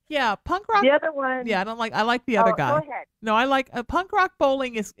 Yeah, punk rock. The other one. Yeah, I like the other guy. Go ahead. No, I like punk rock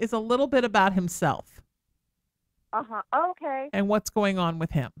bowling is a little bit about himself. Okay. And what's going on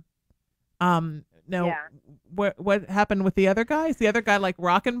with him? What happened with the other guy? Is the other guy like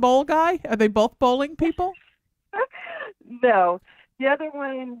rock and bowl guy? Are they both bowling people? No. The other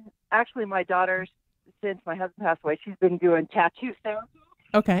one, actually, my daughter, since my husband passed away, she's been doing tattoo therapy.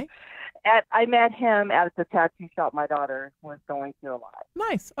 Okay. And I met him at the tattoo shop my daughter was going to a lot.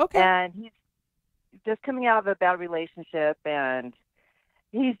 Nice. Okay. And he's just coming out of a bad relationship, and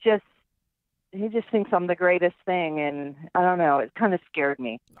he just thinks I'm the greatest thing, and I don't know. It kind of scared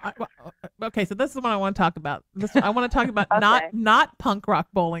me. Okay, so this is what I want to talk about. I want to talk about Okay. not punk rock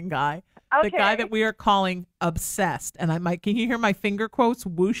bowling guy, Okay. the guy that we are calling obsessed. And can you hear my finger quotes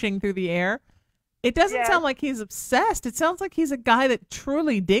whooshing through the air? It doesn't sound like he's obsessed. It sounds like he's a guy that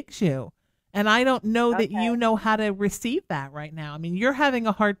truly digs you. And I don't know that you know how to receive that right now. I mean, you're having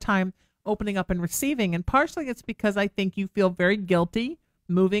a hard time opening up and receiving, and partially it's because I think you feel very guilty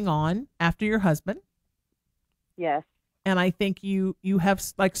moving on after your husband. Yes. And I think you have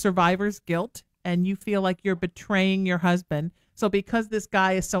like survivor's guilt, and you feel like you're betraying your husband. So because this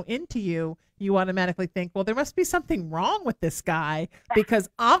guy is so into you, you automatically think, well, there must be something wrong with this guy, because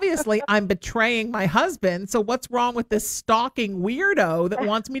obviously I'm betraying my husband. So what's wrong with this stalking weirdo that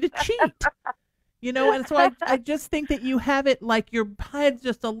wants me to cheat? You know, and so I just think that you have it like your head's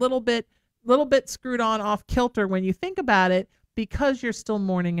just a little bit screwed on off kilter when you think about it, because you're still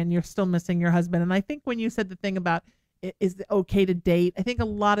mourning and you're still missing your husband. And I think when you said the thing about is it okay to date, I think a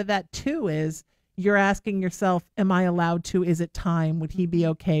lot of that too is you're asking yourself, am I allowed to? Is it time? Would he be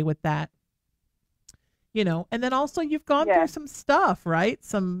okay with that? You know, and then also you've gone through some stuff, right?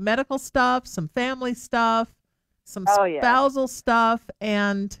 Some medical stuff, some family stuff, some spousal stuff.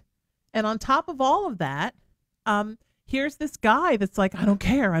 And on top of all of that, here's this guy that's like, I don't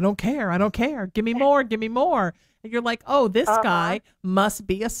care. Give me more. And you're like, oh, this guy must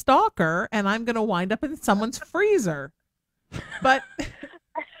be a stalker, and I'm going to wind up in someone's freezer. But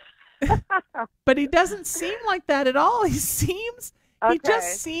he doesn't seem like that at all. He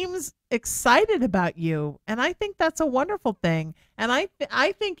just seems excited about you. And I think that's a wonderful thing. And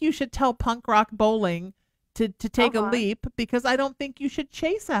I think you should tell Punk Rock Bowling to take a leap, because I don't think you should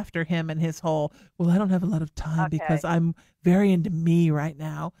chase after him and his whole, well, I don't have a lot of time because I'm very into me right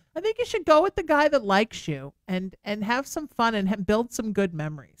now. I think you should go with the guy that likes you and have some fun and build some good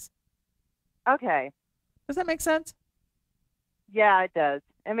memories. Okay. Does that make sense? Yeah, it does.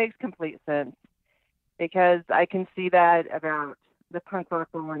 It makes complete sense, because I can see that about the punk rock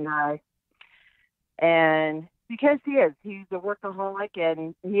bowling guy. And because he's a workaholic,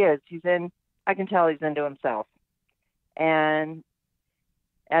 and I can tell he's into himself. And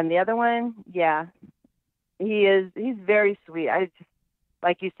the other one, he's very sweet. I just,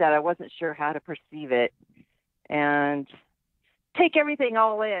 like you said, I wasn't sure how to perceive it and take everything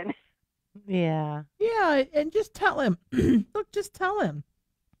all in. Yeah. Yeah, and just tell him. Look, just tell him.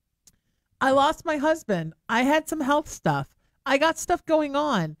 I lost my husband. I had some health stuff. I got stuff going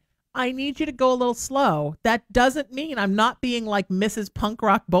on. I need you to go a little slow. That doesn't mean I'm not being like Mrs. Punk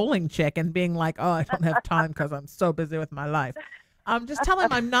Rock Bowling Chick and being like, oh, I don't have time because I'm so busy with my life. Just tell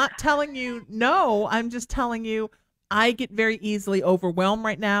him I'm not telling you no. I'm just telling you I get very easily overwhelmed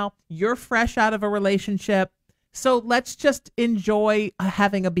right now. You're fresh out of a relationship. So let's just enjoy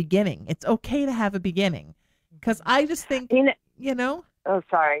having a beginning. It's okay to have a beginning. Because I just think, you know. Oh,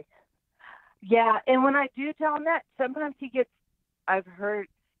 sorry. Yeah, and when I do tell him that, sometimes I've heard,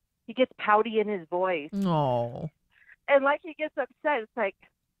 he gets pouty in his voice. Oh. And like he gets upset. It's like,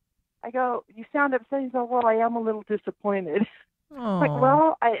 I go, you sound upset. He's like, well, I am a little disappointed. Like,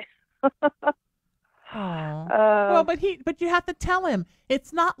 well, well, but you have to tell him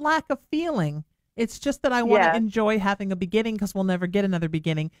it's not lack of feeling. It's just that I want to enjoy having a beginning, because we'll never get another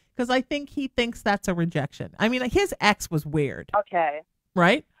beginning. Because I think he thinks that's a rejection. I mean, his ex was weird. Okay.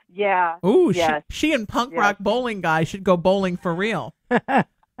 Right? Yeah. Ooh, she and Punk Rock Bowling guy should go bowling for real.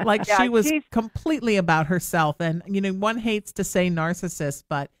 Like she was completely about herself. And, you know, one hates to say narcissist,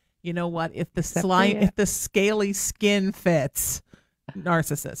 but you know what? If the if the scaly skin fits,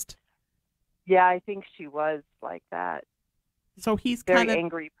 narcissist. Yeah, I think she was like that. So he's very kind of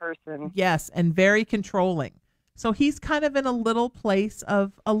angry person. Yes, and very controlling. So he's kind of in a little place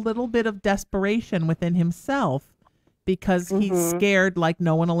of a little bit of desperation within himself, because he's scared like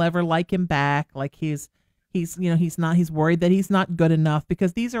no one will ever like him back. Like he's worried that he's not good enough,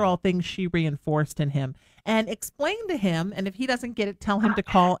 because these are all things she reinforced in him. And explain to him, and if he doesn't get it, tell him to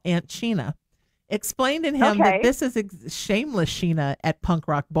call Aunt Sheena. Explain to him that this is shameless Sheena at Punk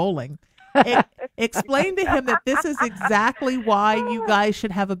Rock Bowling. Explain to him that this is exactly why you guys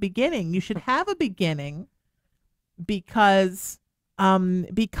should have a beginning. You should have a beginning because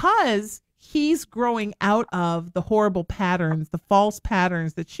he's growing out of the horrible patterns, the false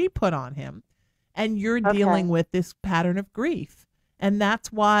patterns that she put on him, and you're dealing with this pattern of grief. And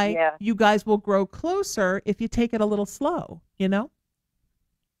that's why you guys will grow closer if you take it a little slow, you know?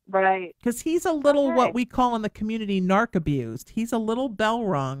 Right. Because he's a little what we call in the community narc abused. He's a little bell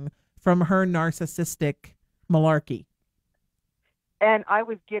rung from her narcissistic malarkey. And I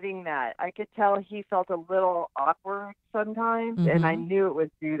was getting that. I could tell he felt a little awkward sometimes, and I knew it was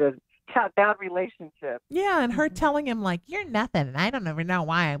due to that bad relationship. Yeah, and her telling him, like, you're nothing, and I don't ever know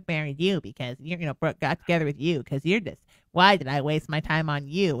why I married you because, got together with you because you're just, why did I waste my time on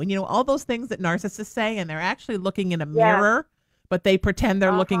you? And, all those things that narcissists say, and they're actually looking in a mirror, but they pretend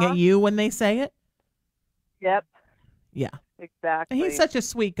they're looking at you when they say it. Yep. Yeah. Exactly. And he's such a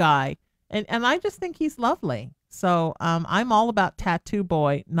sweet guy, and I just think he's lovely. So I'm all about tattoo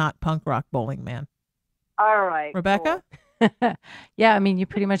boy, not punk rock bowling man. All right. Rebecca? Cool. Yeah, I mean, you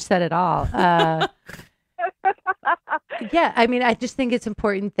pretty much said it all. Yeah, I mean, I just think it's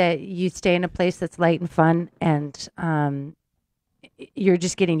important that you stay in a place that's light and fun, and you're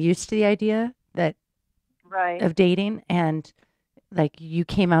just getting used to the idea that of dating, and like you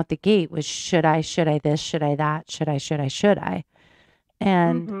came out the gate was should I this, should I that, should I,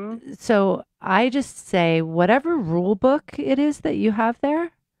 and so I just say whatever rule book it is that you have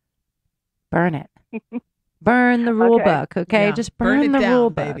there, burn it. Burn the rule book, okay? Yeah. Just burn the down, rule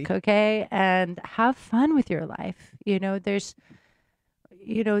baby. book, okay? And have fun with your life. There's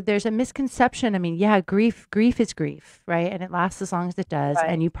a misconception. I mean, yeah, grief is grief, right? And it lasts as long as it does. Right.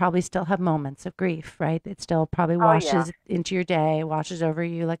 And you probably still have moments of grief, right? It still probably washes into your day, washes over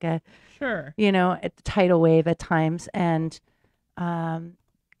you like a, Sure. a tidal wave at times. And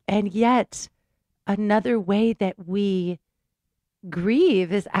yet another way that we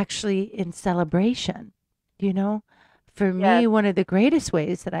grieve is actually in celebration. For me, one of the greatest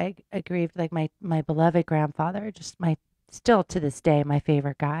ways that I grieved, like my beloved grandfather, just still to this day, my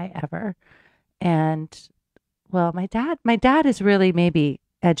favorite guy ever. And well, my dad is really maybe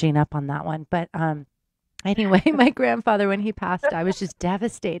edging up on that one. But anyway, my grandfather, when he passed, I was just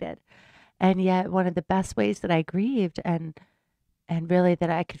devastated. And yet one of the best ways that I grieved and really that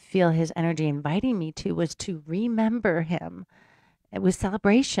I could feel his energy inviting me to was to remember him. It was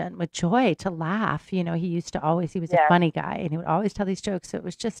celebration with joy, to laugh. He was a funny guy, and he would always tell these jokes. So it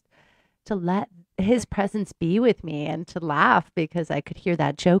was just to let his presence be with me and to laugh because I could hear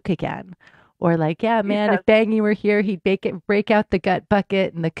that joke again. Or like, yeah, man, if Bangy were here, he'd break out the gut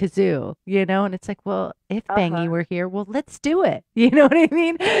bucket and the kazoo, and it's like, well, if Bangy were here, well, let's do it. You know what I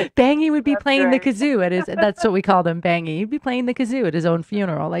mean? Bangy would be playing the kazoo at that's what we called him, Bangy. He'd be playing the kazoo at his own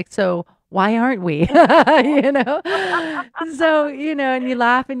funeral. Like, so why aren't we? So, and you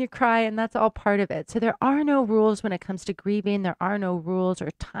laugh and you cry, and that's all part of it. So there are no rules when it comes to grieving. There are no rules or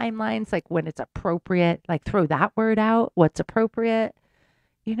timelines, like when it's appropriate, like throw that word out, what's appropriate.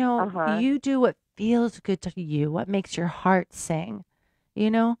 You do what feels good to you, what makes your heart sing,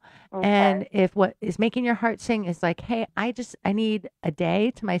 and if what is making your heart sing is like, hey, I need a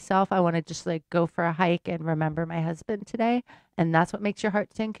day to myself. I want to just like go for a hike and remember my husband today. And that's what makes your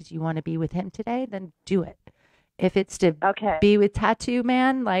heart sing because you want to be with him today, then do it. If it's to be with Tattoo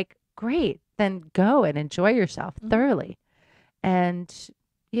Man, like, great, then go and enjoy yourself thoroughly. And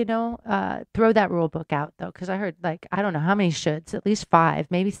throw that rule book out though, because I heard like I don't know how many shoulds, at least 5,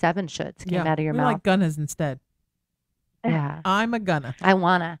 maybe 7 shoulds came out of your mouth. Like gunnas instead. Yeah, I'm a gunna. I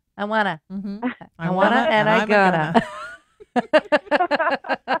wanna. Mm-hmm. I wanna, and I gonna.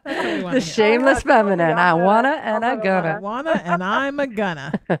 The shameless feminine. I wanna, and I gonna. I wanna, and I'm a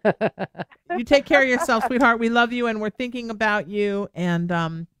gunna. You take care of yourself, sweetheart. We love you, and we're thinking about you.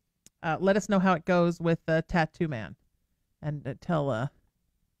 And let us know how it goes with Tattoo Man, and tell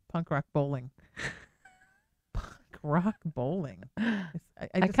Punk rock bowling. Punk rock bowling.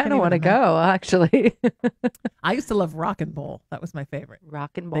 I kind of want to go, actually. I used to love rock and bowl. That was my favorite.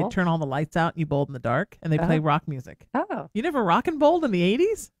 Rock and bowl? They'd turn all the lights out and you bowled in the dark, and they play rock music. Oh. You never rock and bowled in the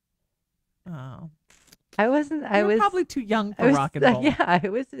 80s? Oh. I wasn't. You were probably too young for rock and bowl. Yeah, I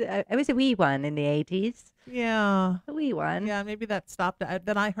was a wee one in the 80s. Yeah. A wee one. Yeah, maybe that stopped.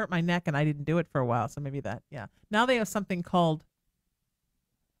 Then I hurt my neck and I didn't do it for a while, so maybe that, yeah. Now they have something called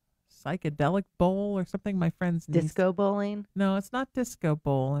psychedelic bowl or something. My friends disco bowling. No, it's not disco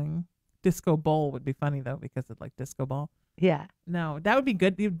bowling. Disco bowl would be funny though because it's like disco ball. Yeah. No, that would be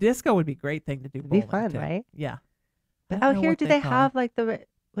good. Disco would be a great thing to do. Be fun, too. Right? Yeah. But out here, do they have like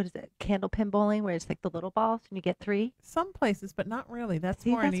what is it, candle pin bowling, where it's like the little balls and you get 3? Some places, but not really. That's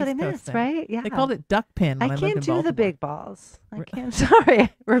more that's an what East I Coast missed, thing. right? Yeah. They called it duck pin. When I can't lived in do the Baltimore. big balls. I can't.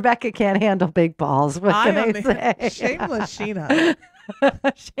 Sorry, Rebecca can't handle big balls. What can I say? Shameless Sheena.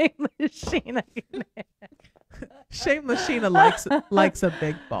 Shameless Sheena. Shameless Sheena likes a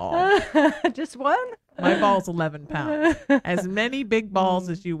big ball. Just one? My ball's 11 pounds. As many big balls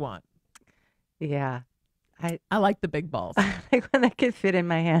as you want. Yeah. I like the big balls. I like when they can fit in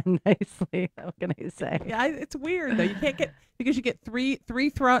my hand nicely. What can I say? Yeah, it's weird though. You can't get because you get three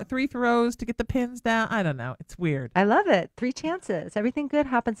throws to get the pins down. I don't know. It's weird. I love it. 3 chances. Everything good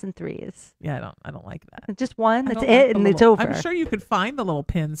happens in 3s. Yeah, I don't like that. Just one. That's like it, and it's over. I'm sure you could find the little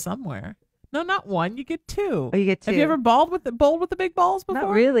pins somewhere. No, not one. You get 2. Oh, you get 2. Have you ever bowled with the big balls before? Not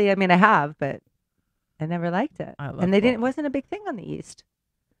really. I mean, I have, but I never liked it. And it wasn't a big thing on the East.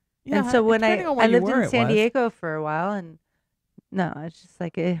 Yeah, and so when I lived in San was. Diego for a while, and no, it's just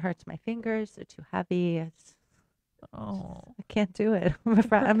like it hurts my fingers. They're too heavy. I can't do it.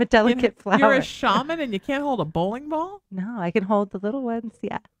 I'm a delicate flower. You're a shaman and you can't hold a bowling ball? No, I can hold the little ones.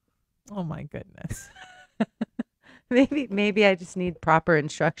 Yeah. Oh my goodness. Maybe I just need proper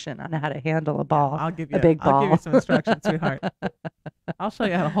instruction on how to handle a ball. I'll give you a big ball. I'll give you some instruction, sweetheart. I'll show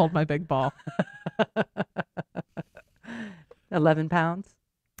you how to hold my big ball. 11 pounds.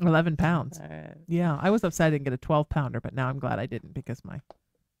 11 pounds. Right. Yeah, I was upset I didn't get a 12-pounder, but now I'm glad I didn't because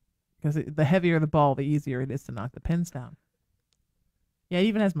the heavier the ball, the easier it is to knock the pins down. Yeah, it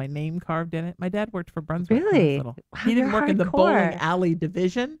even has my name carved in it. My dad worked for Brunswick. Really? Wow, he didn't work in the bowling alley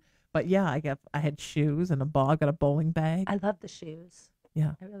division, but yeah, I had shoes and a ball. I've got a bowling bag. I love the shoes.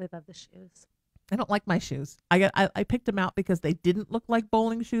 Yeah, I really love the shoes. I don't like my shoes. I picked them out because they didn't look like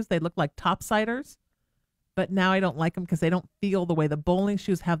bowling shoes. They looked like topsiders. But now I don't like them because they don't feel the way the bowling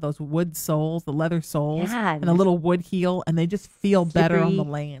shoes have those wood soles, the leather soles, and a little wood heel, and they just feel better on the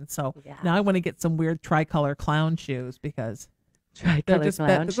lane. So now I want to get some weird tricolor clown shoes because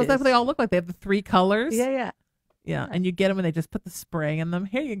they all look like they have the 3 colors. Yeah. And you get them and they just put the spray in them.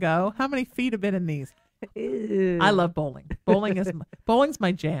 Here you go. How many feet have been in these? Ew. I love bowling. Bowling's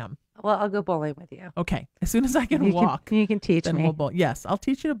my jam. Well, I'll go bowling with you. Okay. As soon as I can walk. You can teach me. We'll bowl. Yes, I'll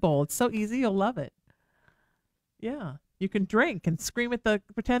teach you to bowl. It's so easy. You'll love it. Yeah. You can drink and scream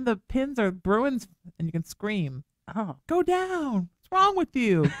pretend the pins are Bruins and you can scream. Oh. Go down. What's wrong with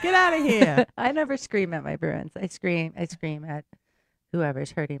you? Get out of here. I never scream at my Bruins. I scream at whoever's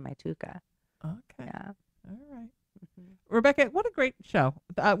hurting my Tuca. Okay. Yeah. All right. Mm-hmm. Rebecca, what a great show.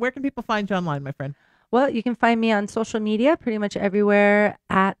 Where can people find you online, my friend? Well, you can find me on social media pretty much everywhere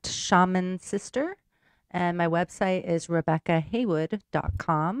at Shaman Sister. And my website is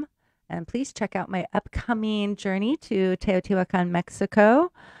RebeccaHaywood.com. And please check out my upcoming journey to Teotihuacan,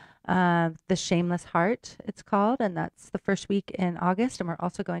 Mexico. The Shameless Heart, it's called. And that's the first week in August. And we're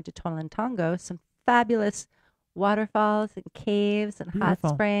also going to Tolantongo, some fabulous waterfalls and caves and hot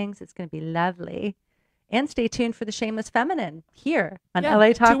springs. It's going to be lovely. And stay tuned for the Shameless Feminine here on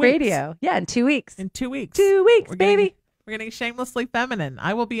LA Talk Radio. Yeah, in 2 weeks. In 2 weeks. 2 weeks, baby. We're getting shamelessly feminine.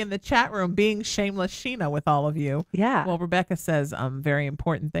 I will be in the chat room being shameless Sheena with all of you. Yeah. Well, Rebecca says very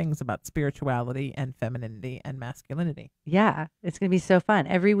important things about spirituality and femininity and masculinity. Yeah. It's going to be so fun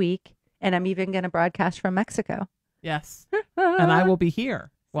every week. And I'm even going to broadcast from Mexico. Yes. And I will be here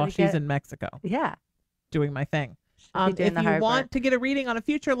while she's in Mexico. Yeah. Doing my thing. If you want to get a reading on a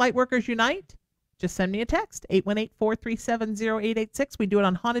future Lightworkers Unite, just send me a text, 818-437-0886. We do it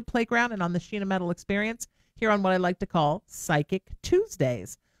on Haunted Playground and on the Sheena Metal Experience here on what I like to call Psychic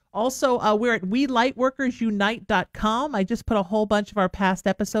Tuesdays. Also, we're at WeLightworkersUnite.com. I just put a whole bunch of our past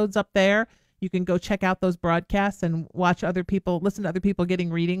episodes up there. You can go check out those broadcasts and watch other people, listen to other people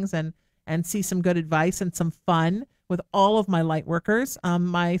getting readings and see some good advice and some fun with all of my light workers.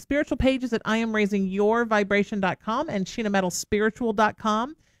 My spiritual page is at IamRaisingYourVibration.com and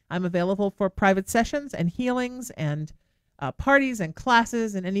SheenaMetalSpiritual.com. I'm available for private sessions and healings and parties and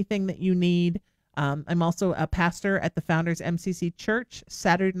classes and anything that you need. I'm also a pastor at the Founders MCC Church.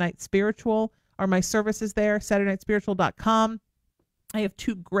 Saturday Night Spiritual are my services there, SaturdayNightSpiritual.com. I have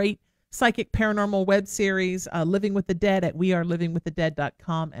 2 great psychic paranormal web series, Living with the Dead at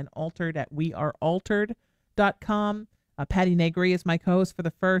wearelivingwiththedead.com and Altered at wearealtered.com. Patty Negri is my co-host for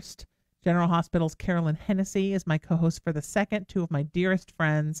the first. General Hospital's Carolyn Hennessy is my co-host for the second, 2 of my dearest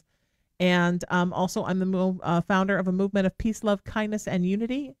friends. And also I'm the founder of a movement of peace, love, kindness, and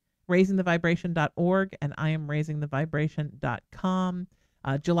unity, raisingthevibration.org, and IamRaisingTheVibration.com.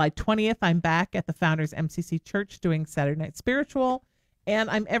 July 20th, I'm back at the Founders MCC Church doing Saturday Night Spiritual. And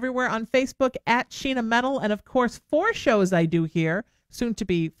I'm everywhere on Facebook at Sheena Metal. And of course, 4 shows I do here, soon to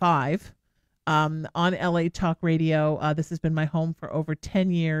be 5, on LA Talk Radio. This has been my home for over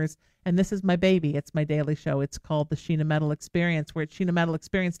 10 years. And this is my baby. It's my daily show. It's called the Sheena Metal Experience. We're at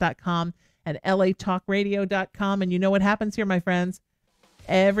SheenaMetalExperience.com and LATalkRadio.com. And you know what happens here, my friends?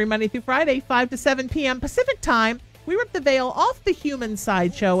 Every Monday through Friday, 5 to 7 p.m. Pacific time, we rip the veil off the human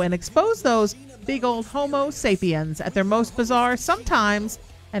sideshow and expose those big old Homo sapiens at their most bizarre, sometimes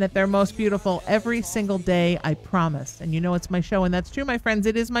and at their most beautiful every single day, I promise. And you know it's my show, and that's true, my friends.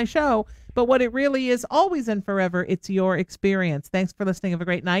 It is my show. But what it really is, always and forever, it's your experience. Thanks for listening. Have a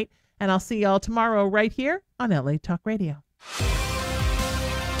great night. And I'll see y'all tomorrow right here on LA Talk Radio.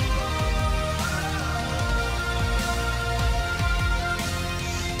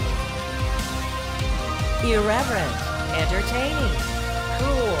 Irreverent, entertaining,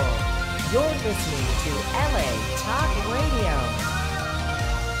 cool. You're listening to LA Talk Radio.